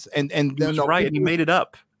 Yes. And he was right, and he made it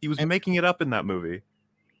up. He was making it up in that movie.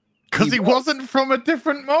 Because he wasn't from a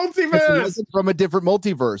different multiverse. He wasn't from a different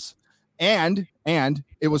multiverse. And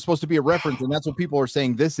it was supposed to be a reference, and that's what people are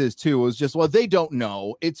saying this is too. It was just, well, they don't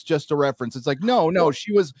know. It's just a reference. It's like, no,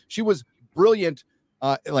 she was brilliant.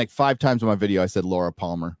 Like 5 times in my video, I said Laura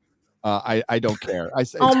Palmer. I don't care. I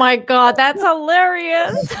say, oh my god, that's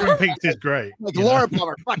hilarious. Twin Peaks is great. Like Laura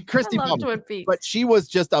Palmer, fuck Christy Palmer. But she was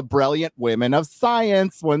just a brilliant woman of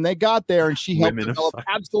science when they got there, and she helped develop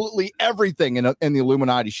absolutely everything in the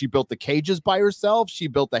Illuminati. She built the cages by herself. She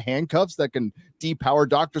built the handcuffs that can depower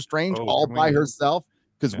Doctor Strange all by herself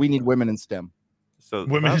because we need women in STEM. So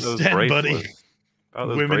women in STEM, buddy.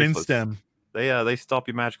 Women in STEM. They stop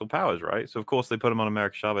your magical powers, right? So of course they put them on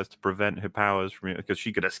America Chavez to prevent her powers from, because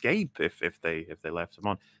she could escape if they left them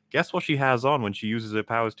on. Guess what she has on when she uses her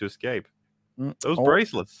powers to escape? Those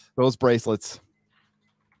bracelets. Those bracelets.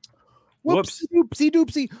 Whoopsie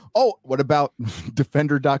doopsie. Oh, what about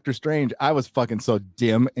Defender Doctor Strange? I was fucking so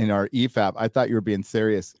dim in our EFAP. I thought you were being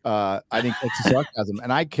serious. I didn't catch the sarcasm,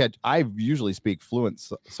 and I usually speak fluent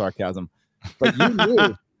sarcasm, but you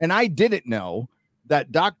knew, and I didn't know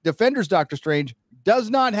that Defender's Doctor Strange does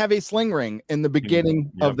not have a sling ring in the beginning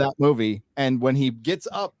of that movie. And when he gets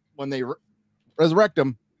up, when they resurrect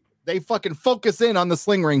him, they fucking focus in on the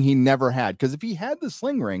sling ring he never had. Because if he had the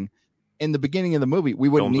sling ring in the beginning of the movie, we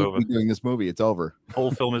wouldn't need to be doing this movie. It's over. The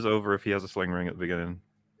whole film is over if he has a sling ring at the beginning.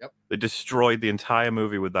 Yep. They destroyed the entire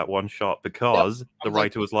movie with that one shot because the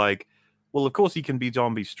writer was like, well, of course he can be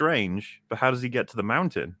Zombie Strange, but how does he get to the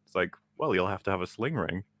mountain? It's like, well, he'll have to have a sling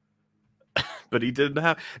ring. but he didn't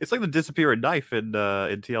have. It's like the disappearing knife in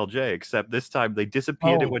TLJ, except this time they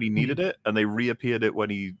disappeared it when he needed it, and they reappeared it when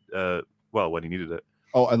he when he needed it.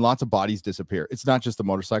 Oh, and lots of bodies disappear. It's not just the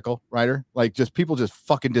motorcycle rider. Like, just people just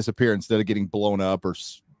fucking disappear instead of getting blown up or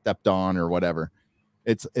stepped on or whatever.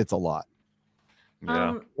 It's a lot.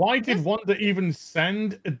 Yeah. Why did Wanda even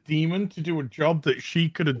send a demon to do a job that she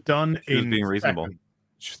could have done She was being reasonable.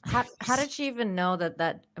 How did she even know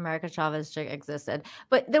that America Chavez chick existed?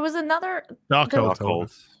 But there was another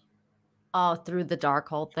Darkhold. Oh, through the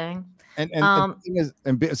Darkhold thing. And the thing is,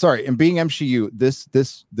 and being MCU,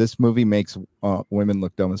 this movie makes women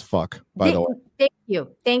look dumb as fuck. By the way,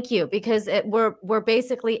 thank you, because we're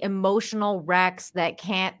basically emotional wrecks that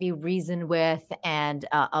can't be reasoned with, and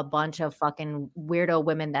a bunch of fucking weirdo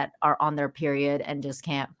women that are on their period and just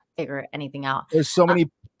can't figure anything out. There's so many.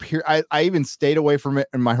 I even stayed away from it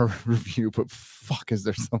in my review, but fuck, is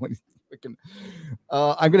there so many?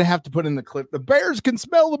 I'm gonna have to put in the clip. The bears can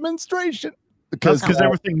smell the menstruation because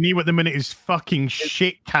everything new at the minute is fucking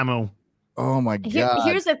shit, Camel. Oh my god.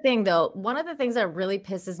 Here's the thing, though. One of the things that really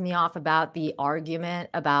pisses me off about the argument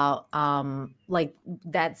about like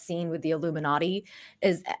that scene with the Illuminati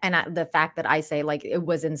is, the fact that I say like it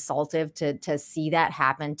was insultive to see that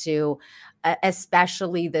happen to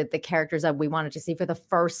especially the characters that we wanted to see for the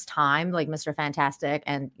first time, like Mr. Fantastic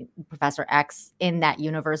and Professor X in that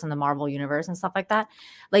universe, in the Marvel universe and stuff like that.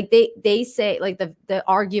 Like they say, like the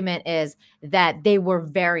argument is that they were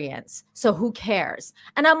variants, so who cares?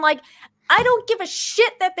 And I'm like, I don't give a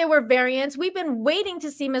shit that they were variants. We've been waiting to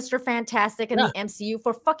see Mr. Fantastic in the MCU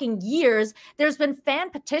for fucking years. There's been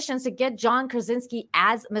fan petitions to get John Krasinski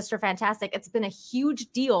as Mr. Fantastic. It's been a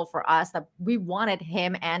huge deal for us that we wanted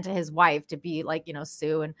him and his wife to be like, you know,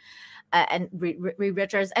 Sue and Reed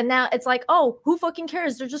Richards. And now it's like, oh, who fucking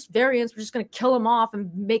cares? They're just variants. We're just going to kill them off and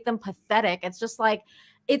make them pathetic. It's just like,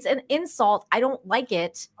 it's an insult. I don't like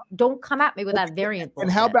it. Don't come at me with that variant bullshit.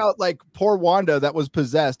 And how about like poor Wanda that was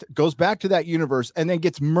possessed, goes back to that universe and then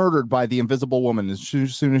gets murdered by the Invisible Woman as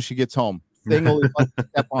soon as she gets home. Thing will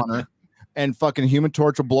step on her and fucking Human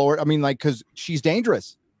Torch will blow her. I mean, like, because she's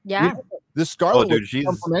dangerous. Yeah. You know, this Scarlet will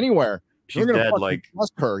come from anywhere. She's dead. Like,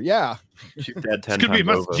 trust her. Yeah. She's dead 10 it's gonna times be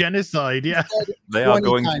over. Genocide. Yeah. They are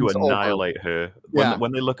going to annihilate her.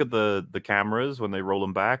 When they look at the cameras, when they roll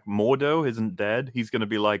them back, Mordo isn't dead. He's going to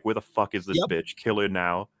be like, where the fuck is this bitch? Kill her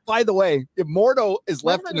now. By the way, if Mordo is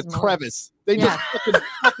left in a crevice, they just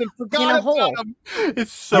fucking forgot about him.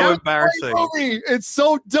 It's so embarrassing. It's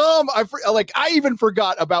so dumb. I even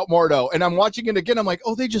forgot about Mordo, and I'm watching it again. I'm like,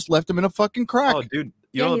 oh, they just left him in a fucking crack. Oh, dude.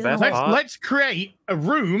 You know the best part? Let's create a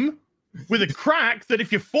room with a crack that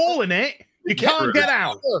if you fall in it, you can't get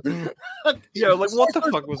out. Yeah, like what the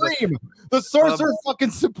fuck was that? The Sorcerer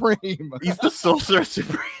fucking Supreme. He's the Sorcerer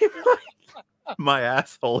Supreme. My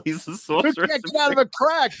asshole. He's the Sorcerer Supreme. Can't get out of a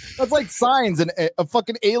crack. That's like signs, and a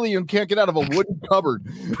fucking alien can't get out of a wooden cupboard.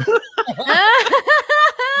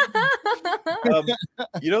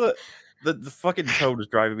 You know the fucking Toad is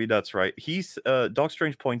driving me nuts, right? He's Doc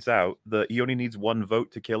Strange points out that he only needs one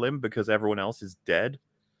vote to kill him because everyone else is dead.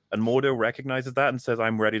 And Mordo recognizes that and says,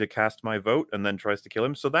 I'm ready to cast my vote, and then tries to kill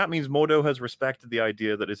him. So that means Mordo has respected the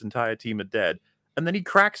idea that his entire team are dead. And then he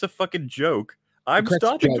cracks a fucking joke. I'm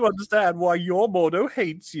starting to understand why your Mordo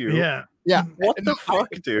hates you. Yeah. Yeah. What the fuck,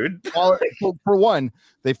 dude? Well, for one,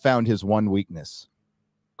 they found his one weakness.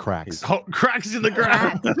 Cracks. Cracks in the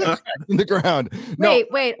ground. In the ground.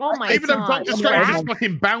 Wait. Oh my god. Even though Doctor Strange just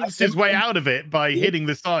fucking bounced his way out of it by hitting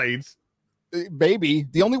the sides. Baby,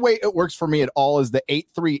 the only way it works for me at all is the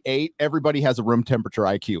 838. Everybody has a room temperature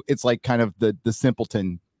IQ. It's like kind of the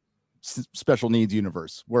simpleton special needs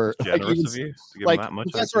universe where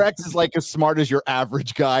Professor X is like as smart as your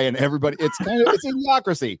average guy, and everybody. It's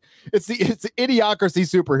idiocracy. It's idiocracy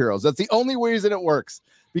superheroes. That's the only reason it works,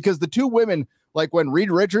 because the two women, like when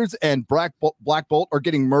Reed Richards and Black Bolt are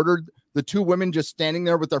getting murdered. The two women just standing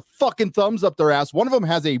there with their fucking thumbs up their ass. One of them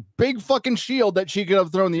has a big fucking shield that she could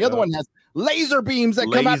have thrown. The other one has laser beams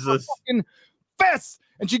that come out of her fucking fists.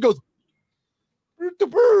 And she goes,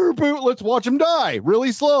 let's watch him die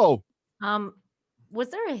really slow. Was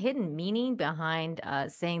there a hidden meaning behind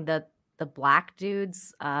saying that the black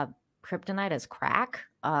dude's kryptonite is crack?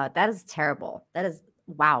 That is terrible. That is,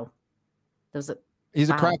 wow. He's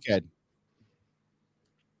a crackhead.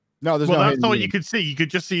 No, well, that's all you could see. You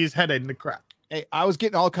could just see his head in the crack. Hey, I was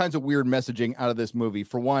getting all kinds of weird messaging out of this movie.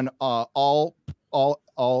 For one, all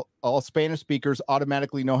Spanish speakers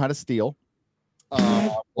automatically know how to steal.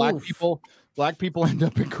 Black people end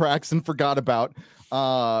up in cracks and forgot about.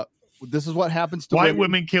 This is what happens to white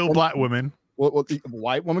women kill black women.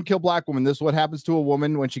 White women kill black women. This is what happens to a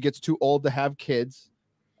woman when she gets too old to have kids.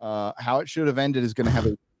 how it should have ended is going to have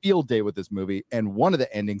a field day with this movie, and one of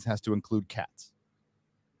the endings has to include cats.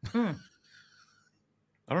 I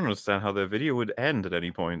don't understand how their video would end at any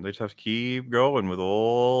point. They just have to keep going with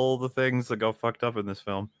all the things that got fucked up in this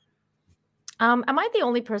film. Am I the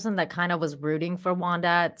only person that kind of was rooting for Wanda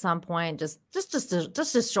at some point? Just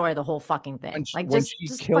destroy the whole fucking thing.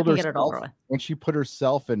 Just fucking get it over with. When she put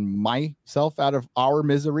herself and myself out of our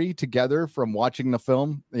misery together from watching the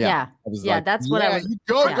film. Yeah. That's what I was.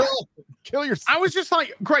 Girl, kill yourself. I was just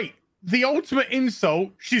like, great. The ultimate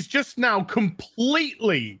insult. She's just now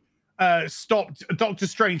completely stopped Doctor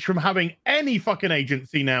Strange from having any fucking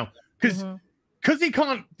agency now. Because he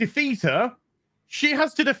can't defeat her. She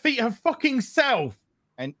has to defeat her fucking self.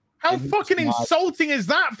 And how fucking insulting is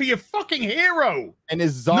that for your fucking hero? And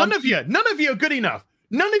his zombie... None of you are good enough.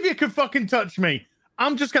 None of you can fucking touch me.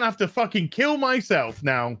 I'm just gonna have to fucking kill myself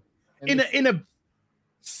now. In a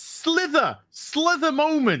slither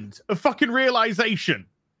moment of fucking realization.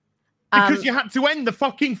 Because you had to end the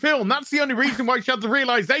fucking film. That's the only reason why she had the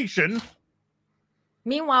realization.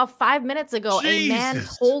 Meanwhile, 5 minutes ago, a man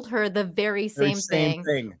told her the very same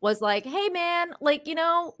thing. Was like, hey, man, like, you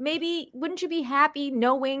know, maybe wouldn't you be happy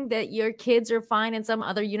knowing that your kids are fine in some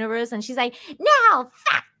other universe? And she's like, no,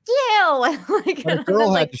 fuck you. Like, a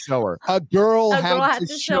girl had to show her. A girl had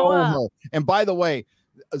to show her. And by the way,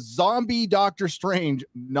 a zombie Doctor Strange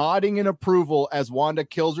nodding in approval as Wanda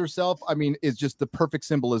kills herself, I mean, is just the perfect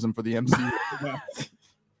symbolism for the MCU.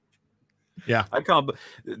 Yeah, I can't.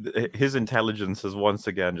 His intelligence has once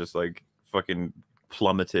again just like fucking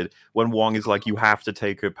plummeted. When Wong is like, "You have to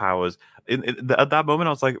take her powers." At that moment, I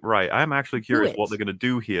was like, "Right, I'm actually curious what they're gonna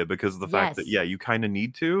do here because of the fact that you kind of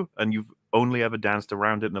need to, and you've only ever danced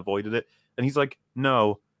around it and avoided it." And he's like,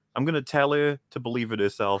 "No, I'm gonna tell her to believe in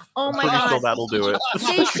herself. Oh my God, sure that'll do it."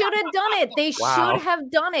 They should have done it. They should have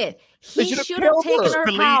done it. He should have taken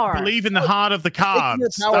her power. Believe in the heart of the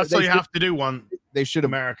cards. That's all you have to do. They should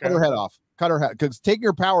have cut her head off. Cut her head, because taking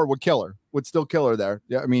her power would still kill her there.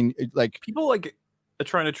 Yeah, I mean, like people like are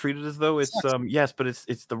trying to treat it as though it's yes, but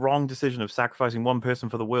it's the wrong decision of sacrificing one person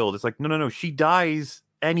for the world. It's like no, she dies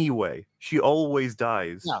anyway. She always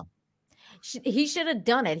dies. Yeah. He should have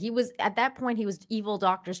done it. He was at that point. He was evil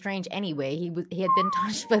Doctor Strange anyway. He had been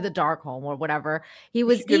touched by the Darkhold or whatever. He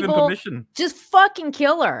was evil. Just fucking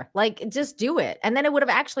kill her. Like, just do it, and then it would have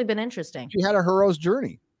actually been interesting. She had a hero's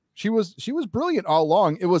journey. She was brilliant all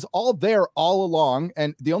along. It was all there all along,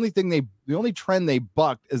 and the only trend they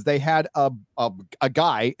bucked is they had a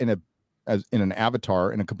guy in an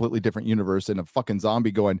avatar in a completely different universe in a fucking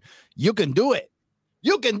zombie going, "You can do it,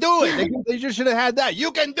 you can do it." They just should have had that.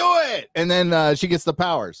 You can do it, and then she gets the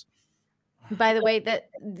powers. By the way,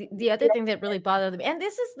 that the other thing that really bothered me, and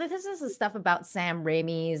this is the stuff about Sam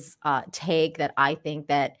Raimi's take that I think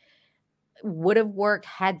that would have worked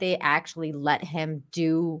had they actually let him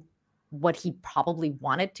do what he probably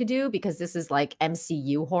wanted to do, because this is like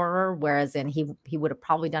MCU horror, whereas he would have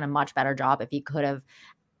probably done a much better job if he could have,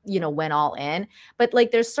 went all in. But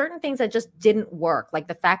like, there's certain things that just didn't work, like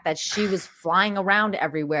the fact that she was flying around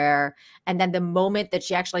everywhere, and then the moment that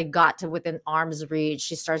she actually got to within arm's reach,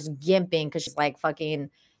 she starts gimping because she's like fucking,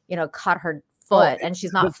 cut her foot, and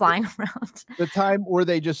she's not flying around. The time where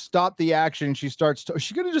they just stop the action, she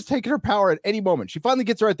she could have just taken her power at any moment. She finally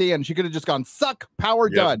gets her at the end. She could have just gone, suck, power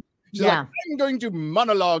done. She's like, I'm going to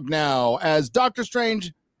monologue now as Doctor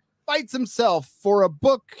Strange fights himself for a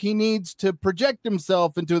book he needs to project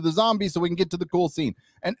himself into the zombie so we can get to the cool scene.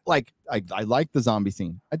 And like, I like the zombie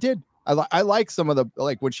scene. I did. I like some of the,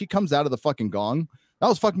 like when she comes out of the fucking gong, that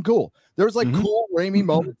was fucking cool. There was like cool Raimi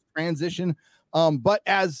moments, transition. But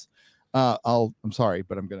as I'm sorry,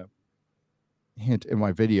 but I'm gonna hint in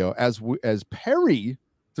my video as Perry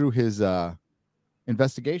through his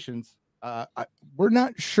investigations, we're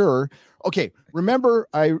not sure. Okay, remember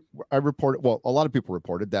I reported. Well, a lot of people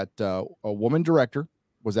reported that a woman director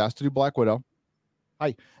was asked to do Black Widow.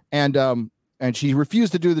 And she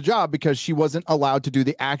refused to do the job because she wasn't allowed to do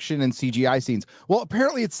the action and CGI scenes. Well,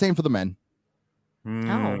 apparently it's the same for the men.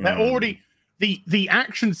 Oh, they're already the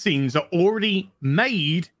action scenes are already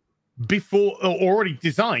made before, or already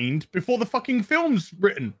designed before the fucking film's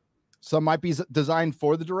written. Some might be designed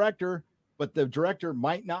for the director, but the director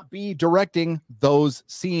might not be directing those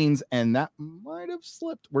scenes, and that might have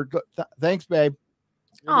slipped. We're good. Thanks, babe.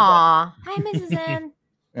 Aw, hi, Mrs. N.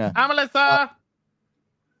 Yeah, hi, Melissa.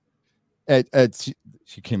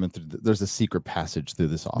 She came in through. There's a secret passage through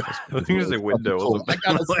this office. I think there's a window.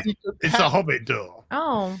 It's a hobbit door.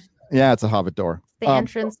 Oh, yeah, it's a hobbit door. The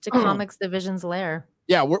entrance to Comics Division's lair.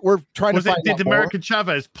 Yeah, we're trying to find out. Did American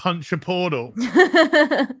Chavez punch a portal?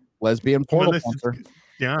 Lesbian portal.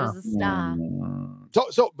 Yeah. There's a star.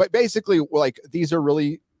 But basically, like, these are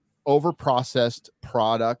really over-processed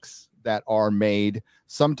products that are made,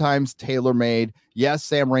 sometimes tailor-made. Yes,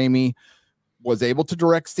 Sam Raimi was able to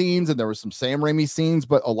direct scenes, and there was some Sam Raimi scenes,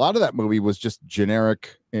 but a lot of that movie was just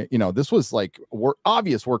generic. You know, this was like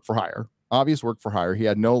obvious work for hire. He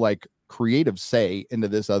had no like creative say into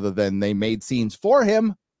this other than they made scenes for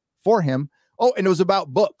him. Oh, and it was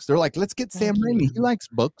about books. They're like, let's get Sam Raimi. He likes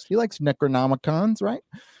books. He likes Necronomicons, right?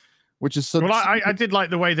 Which is so. Well, I did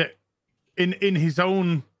like the way that in his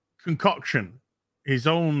own concoction, his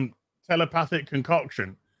own telepathic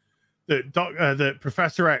concoction, that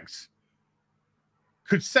Professor X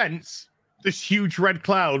could sense this huge red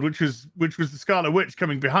cloud, which was the Scarlet Witch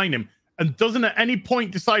coming behind him, and doesn't at any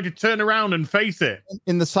point decide to turn around and face it.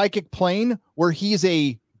 In the psychic plane, where he's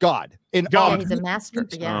a god. He's a master.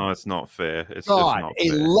 Yeah. Oh, it's not fair. It's God, just not a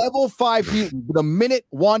fair. level 5. The minute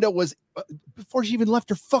Wanda was before she even left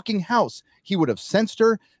her fucking house, he would have sensed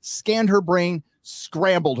her, scanned her brain,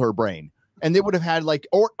 scrambled her brain, and they would have had like,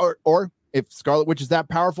 or if Scarlet Witch is that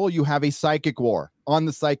powerful, you have a psychic war on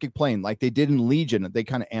the psychic plane, like they did in Legion. They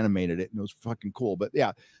kind of animated it, and it was fucking cool. But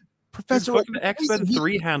yeah, Professor X-Men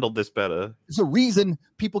 3 handled this better. There's a reason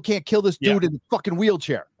people can't kill this dude in the fucking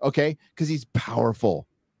wheelchair, okay? Because he's powerful.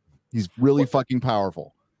 He's really fucking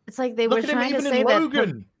powerful. It's like they were trying to say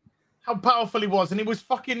Logan, how powerful he was, and he was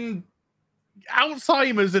fucking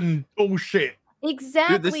Alzheimer's and all shit.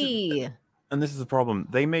 Exactly. Dude, this is the problem.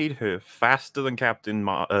 They made her faster than Captain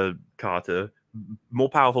Carter, more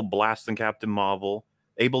powerful blast than Captain Marvel,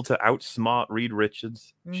 able to outsmart Reed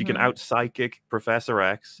Richards. She can out-psychic Professor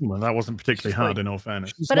X. Well, that wasn't particularly hard, in all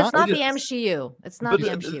fairness. But it's not the MCU. It's not the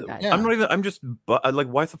MCU, guys. I'm not even. I'm just. Like,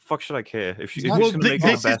 why the fuck should I care if she's well, gonna make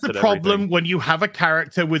this the is best the at problem everything? when you have a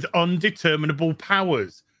character with undeterminable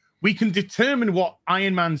powers. We can determine what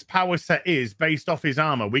Iron Man's power set is based off his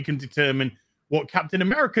armor. We can determine what Captain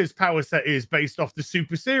America's power set is based off the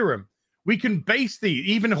super serum. We can base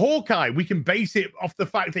even Hawkeye, we can base it off the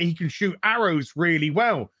fact that he can shoot arrows really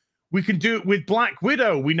well. We can do it with Black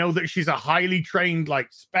Widow. We know that she's a highly trained, like,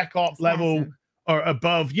 spec op level or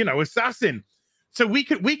above, assassin. So we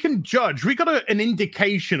can judge. We got an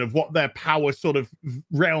indication of what their power sort of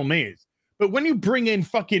realm is. But when you bring in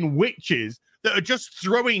fucking witches that are just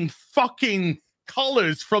throwing fucking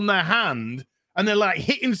colors from their hand, and they're like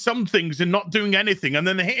hitting some things and not doing anything, and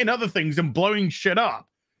then they're hitting other things and blowing shit up,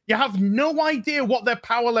 you have no idea what their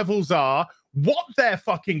power levels are, what their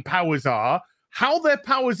fucking powers are, how their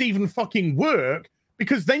powers even fucking work,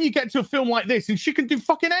 because then you get to a film like this and she can do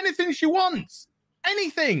fucking anything she wants.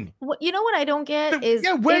 Anything. You know what I don't get is...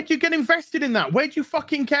 Yeah, where'd you get invested in that? Where'd you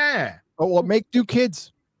fucking care? Oh, well, do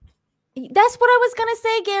kids. That's what I was going to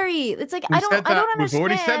say, Gary. It's like, I don't understand. We've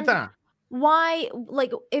already said that. Why,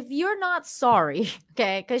 like, if you're not sorry,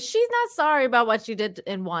 okay, because she's not sorry about what she did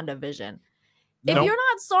in WandaVision. If you're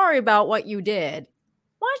not sorry about what you did,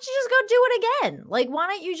 why don't you just go do it again? Like, why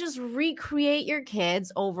don't you just recreate your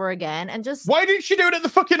kids over again and just... Why didn't she do it at the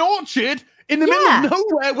fucking orchard in the middle of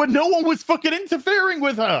nowhere where no one was fucking interfering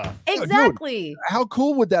with her? Exactly. Dude, how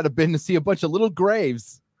cool would that have been to see a bunch of little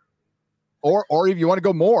graves? Or if you want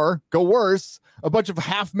to go worse, a bunch of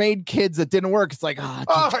half-made kids that didn't work. It's like, yeah.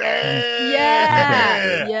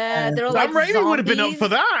 They're like, Sam Raimi would have been up for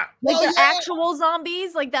that. Like they're actual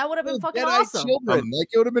zombies. Like that would have been fucking awesome. Children. Like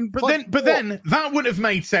it would have been. But then that wouldn't have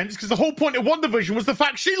made sense because the whole point of WandaVision was the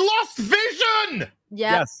fact she lost Vision.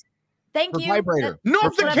 Yeah. Yes. Thank you. Vibrator.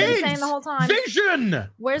 Not the kids. Saying the whole time. Vision.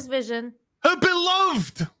 Where's Vision? Her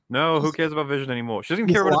beloved. No, who cares about Vision anymore? She doesn't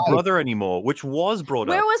care about her brother anymore, which was brought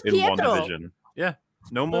up in WandaVision. Yeah,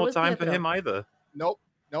 no more time for him either. Nope.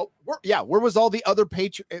 Where was all the other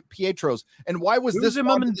Pietros? And why was this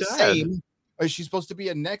mom and the dad? same? Is she supposed to be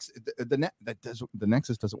a next? The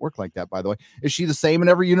Nexus doesn't work like that, by the way. Is she the same in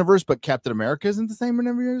every universe, but Captain America isn't the same in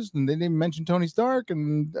every universe? And they didn't even mention Tony Stark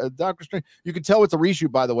and Doctor Strange. You can tell it's a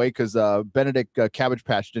reshoot, by the way, because Benedict Cabbage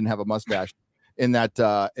Patch didn't have a mustache in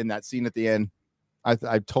that scene at the end. I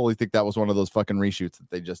totally think that was one of those fucking reshoots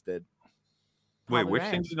that they just did. Wait, which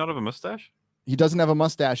thing does he not have a mustache? He doesn't have a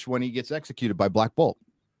mustache when he gets executed by Black Bolt.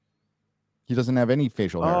 He doesn't have any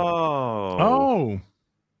facial hair. Oh.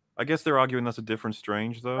 I guess they're arguing that's a different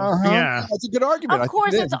Strange, though. Yeah. That's a good argument. Of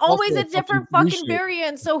course, it's always a different fucking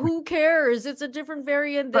variant, so who cares? It's a different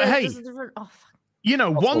variant. But hey, different...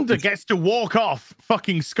 Wanda gets to walk off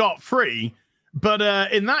fucking scot-free, but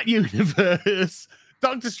in that universe...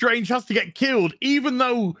 Doctor Strange has to get killed, even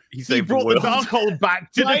though he brought the Darkhold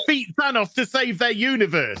back to defeat Thanos to save their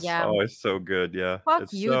universe. Yeah. Oh, it's so good. Yeah. Fuck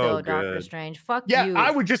it's you, so though, good. Doctor Strange. Fuck you. Yeah, I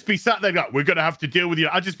would just be sat there going, we're going to have to deal with you.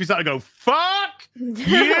 I'd just be sat there go, fuck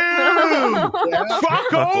you.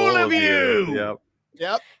 Fuck all of you. Yep.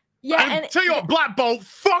 Yep. Yeah, and and tell you what, Black Bolt,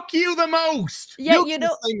 fuck you the most. yeah, you get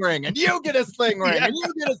a sling ring, and you get a sling ring, and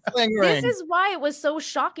you get a sling ring. This is why it was so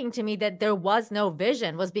shocking to me that there was no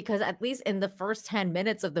Vision, was because at least in the first 10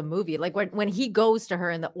 minutes of the movie, like when he goes to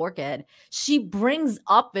her in the orchid, she brings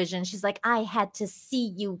up Vision. She's like, I had to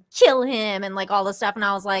see you kill him and like all this stuff. And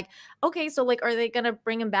I was like, okay, so like, are they going to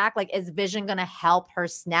bring him back? Like, is Vision going to help her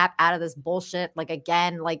snap out of this bullshit? Like,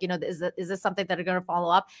 again, like, you know, is this something that are going to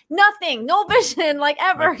follow up? Nothing, no Vision, like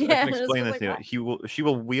ever again. I can explain this. Like, you know, she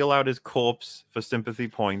will wheel out his corpse for sympathy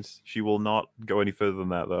points. She will not go any further than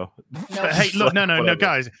that, though. No. Hey, look, no,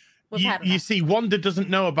 guys. We've You see, Wanda doesn't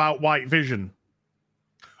know about White Vision.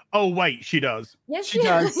 Oh, wait, she does. Yes, She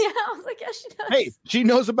does. Yeah, I was like, yeah, she does. Hey, she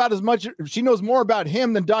knows about as much. She knows more about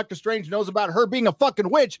him than Doctor Strange knows about her being a fucking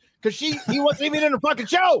witch because he wasn't even in a fucking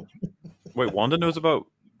show. Wait, Wanda knows about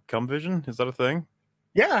cum vision? Is that a thing?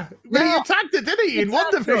 Yeah, but he attacked it, didn't he? In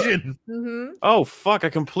WandaVision. Mm-hmm. Oh fuck! I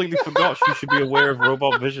completely forgot she should be aware of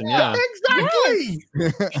robot vision. Yeah, Exactly.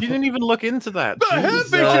 she didn't even look into that. But her Jesus.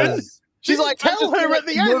 vision. She's like, tell her at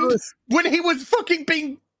the end when he was fucking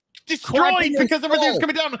being destroyed Cracking his because everything was skull.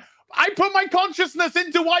 coming down. I put my consciousness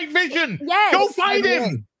into White Vision. Yes. Go find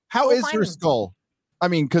him. How Go is find her him. skull? I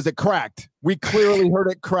mean, because it cracked. We clearly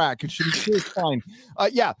heard it crack. And she's fine.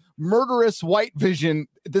 Yeah, murderous White Vision.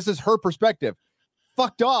 This is her perspective.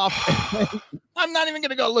 Fucked off. I'm not even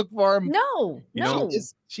gonna go look for him. No, You know, no.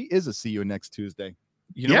 She is a see you next Tuesday.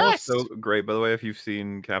 You know Yes. what's so great, by the way, if you've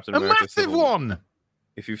seen Captain A America massive Civil War, one.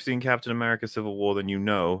 if you've seen Captain America Civil War, then you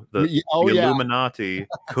know that the Yeah. Illuminati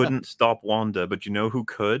couldn't stop Wanda, but you know who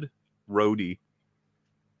could? Rhodey.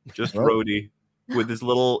 Just What? Rhodey. With his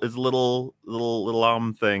little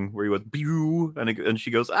arm thing where he was pew and she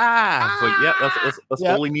goes it's like yeah that's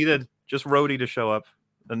Yep. all he needed, just Rhodey to show up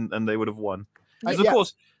and they would have won. Because of Yeah.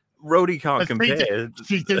 course Rhodey can't But compare.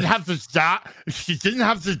 She didn't have the dark. She didn't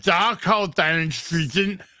have the dark hold down, and she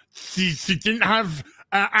didn't have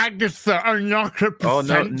Agatha unlock her Oh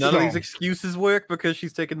no, potential. none of these excuses work because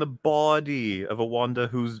she's taken the body of a Wanda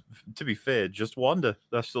who's, to be fair, just Wanda.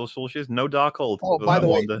 That's all she is. No Darkhold. Oh, for by that the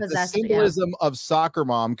way, Wanda. the Possessed, yeah. symbolism of Soccer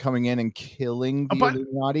Mom coming in and killing the But-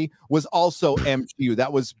 Illuminati was also MCU.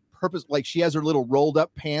 That was purpose. Like she has her little rolled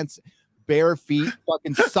up pants, bare feet.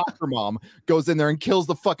 Fucking Soccer Mom goes in there and kills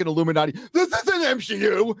the fucking Illuminati. This is an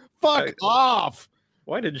MCU. Fuck off.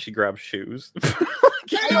 Why didn't she grab shoes?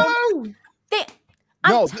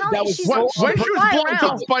 No, I'm telling that you, was she's so When she fly was blocked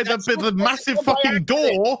around. up by the massive by fucking accident.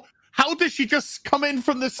 door, how did she just come in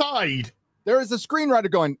from the side? There is a screenwriter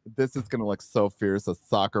going, this is going to look so fierce. A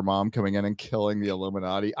Soccer Mom coming in and killing the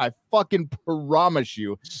Illuminati. I fucking promise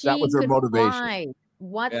you that was She her could motivation. fly.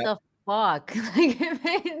 What Yeah. the fuck? Like, it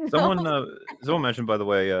made no- Someone mentioned, by the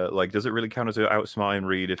way, like, does it really count as an outsmarting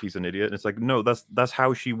Reed if he's an idiot? And it's like, no, that's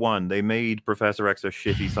how she won. They made Professor X a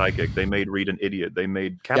shitty psychic. They made Reed an idiot. They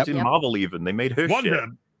made Captain Yep. Marvel even. They made her shit. Wonder,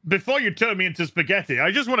 before you turn me into spaghetti, I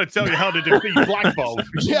just want to tell you how to defeat Black Bolt.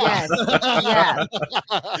 Yeah. Yes,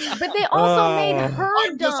 But they also made her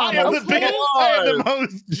I'm just- dumb. I am the Okay? biggest, I am the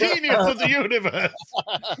most genius of the universe.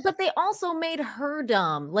 But they also made her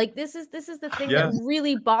dumb. Like this is the thing Yeah. that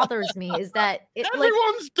really bothers me is that it like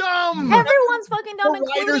Everyone's dumb. everyone's fucking dumb, The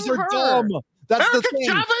writers including are her. dumb. That's the America thing.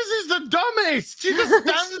 Chavez is the dumbest. She just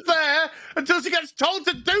stands there until she gets told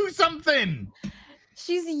to do something.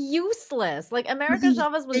 She's useless. Like America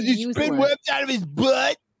Chavez was He's useless. been whipped out of his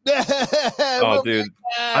butt. Oh, dude,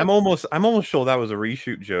 I'm almost sure that was a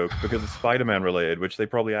reshoot joke because it's Spider-Man related, which they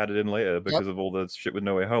probably added in later because of all the shit with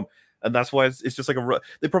No Way Home, and that's why it's just like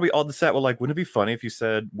they probably on the set were like, wouldn't it be funny if you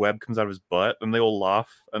said Webb comes out of his butt, and they all laugh,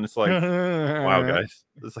 and it's like, wow, guys,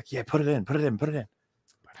 it's like, yeah, put it in.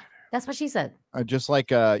 That's what she said. Just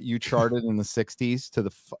like you charted in the 60s to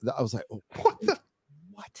the I was like, oh,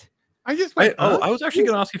 what? I just went, I was actually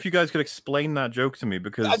going to ask if you guys could explain that joke to me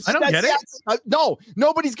because I don't get it. No,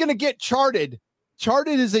 nobody's gonna get charted.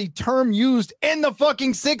 Charted is a term used in the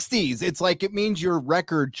fucking 60s. It's like it means your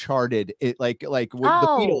record charted. It like when the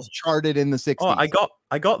Beatles charted in the 60s. oh,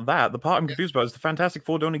 I got that. The part I'm confused about is the Fantastic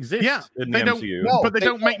Four don't exist in the they don't- MCU. No, but they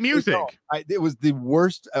don't make they music. don't. It was the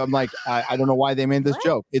worst. I'm like, I don't know why they made this What?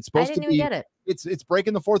 joke. It's I supposed didn't to even be. get it. It's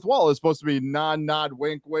breaking the fourth wall. It's supposed to be nod,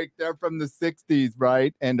 wink, wink. They're from the 60s,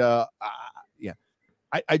 right? And yeah.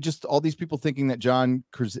 I just all these people thinking that John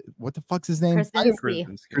what the fuck's his name? Krasinski.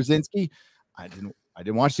 Krasinski. I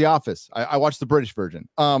didn't watch The Office. I watched the British version.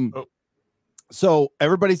 So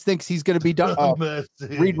everybody thinks he's going to be done.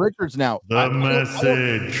 Reed Richards now.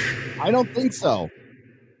 I don't think so.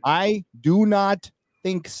 I do not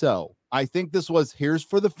think so. I think this was here's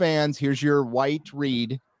for the fans. Here's your white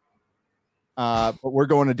Reed. but we're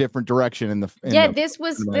going a different direction in the. This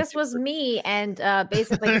was me, and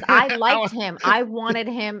basically 'cause I liked him. I wanted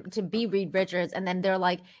him to be Reed Richards, and then they're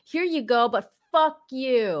like, "Here you go, but fuck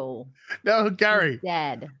you." No, Gary, he's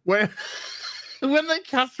dead. When they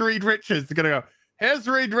cast Reed Richards, they're gonna go, "Here's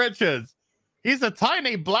Reed Richards. He's a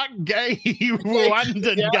tiny black gay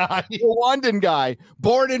Rwandan guy. Rwandan guy,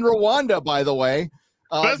 born in Rwanda, by the way.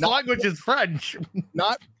 First language is French.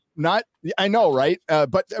 Not. I know, right?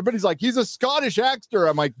 But everybody's like, he's a Scottish actor.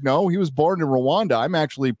 I'm like, no, he was born in Rwanda. I'm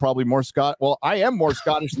actually probably more Well, I am more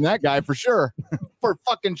Scottish than that guy for sure, for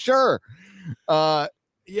fucking sure.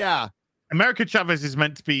 Yeah. America Chavez is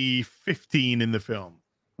meant to be 15 in the film.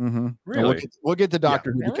 Mm-hmm. Really? We'll get to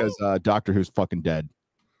Doctor Who because Doctor Who's fucking dead.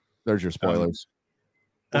 There's your spoilers.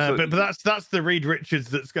 But that's the Reed Richards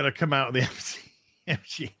that's going to come out of the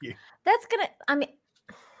MCU. That's gonna. I mean,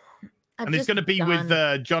 and he's going to be with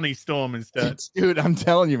Johnny Storm instead. Dude, I'm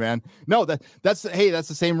telling you, man. No, that's the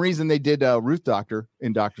same reason they did Ruth Doctor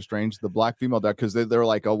in Doctor Strange, the black female doctor, because they're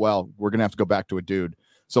like, oh well, we're gonna have to go back to a dude.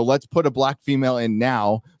 So let's put a black female in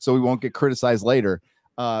now, so we won't get criticized later.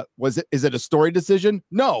 Is it a story decision?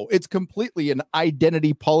 No, it's completely an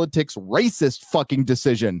identity politics racist fucking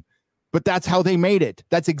decision. But that's how they made it.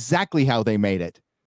 That's exactly how they made it.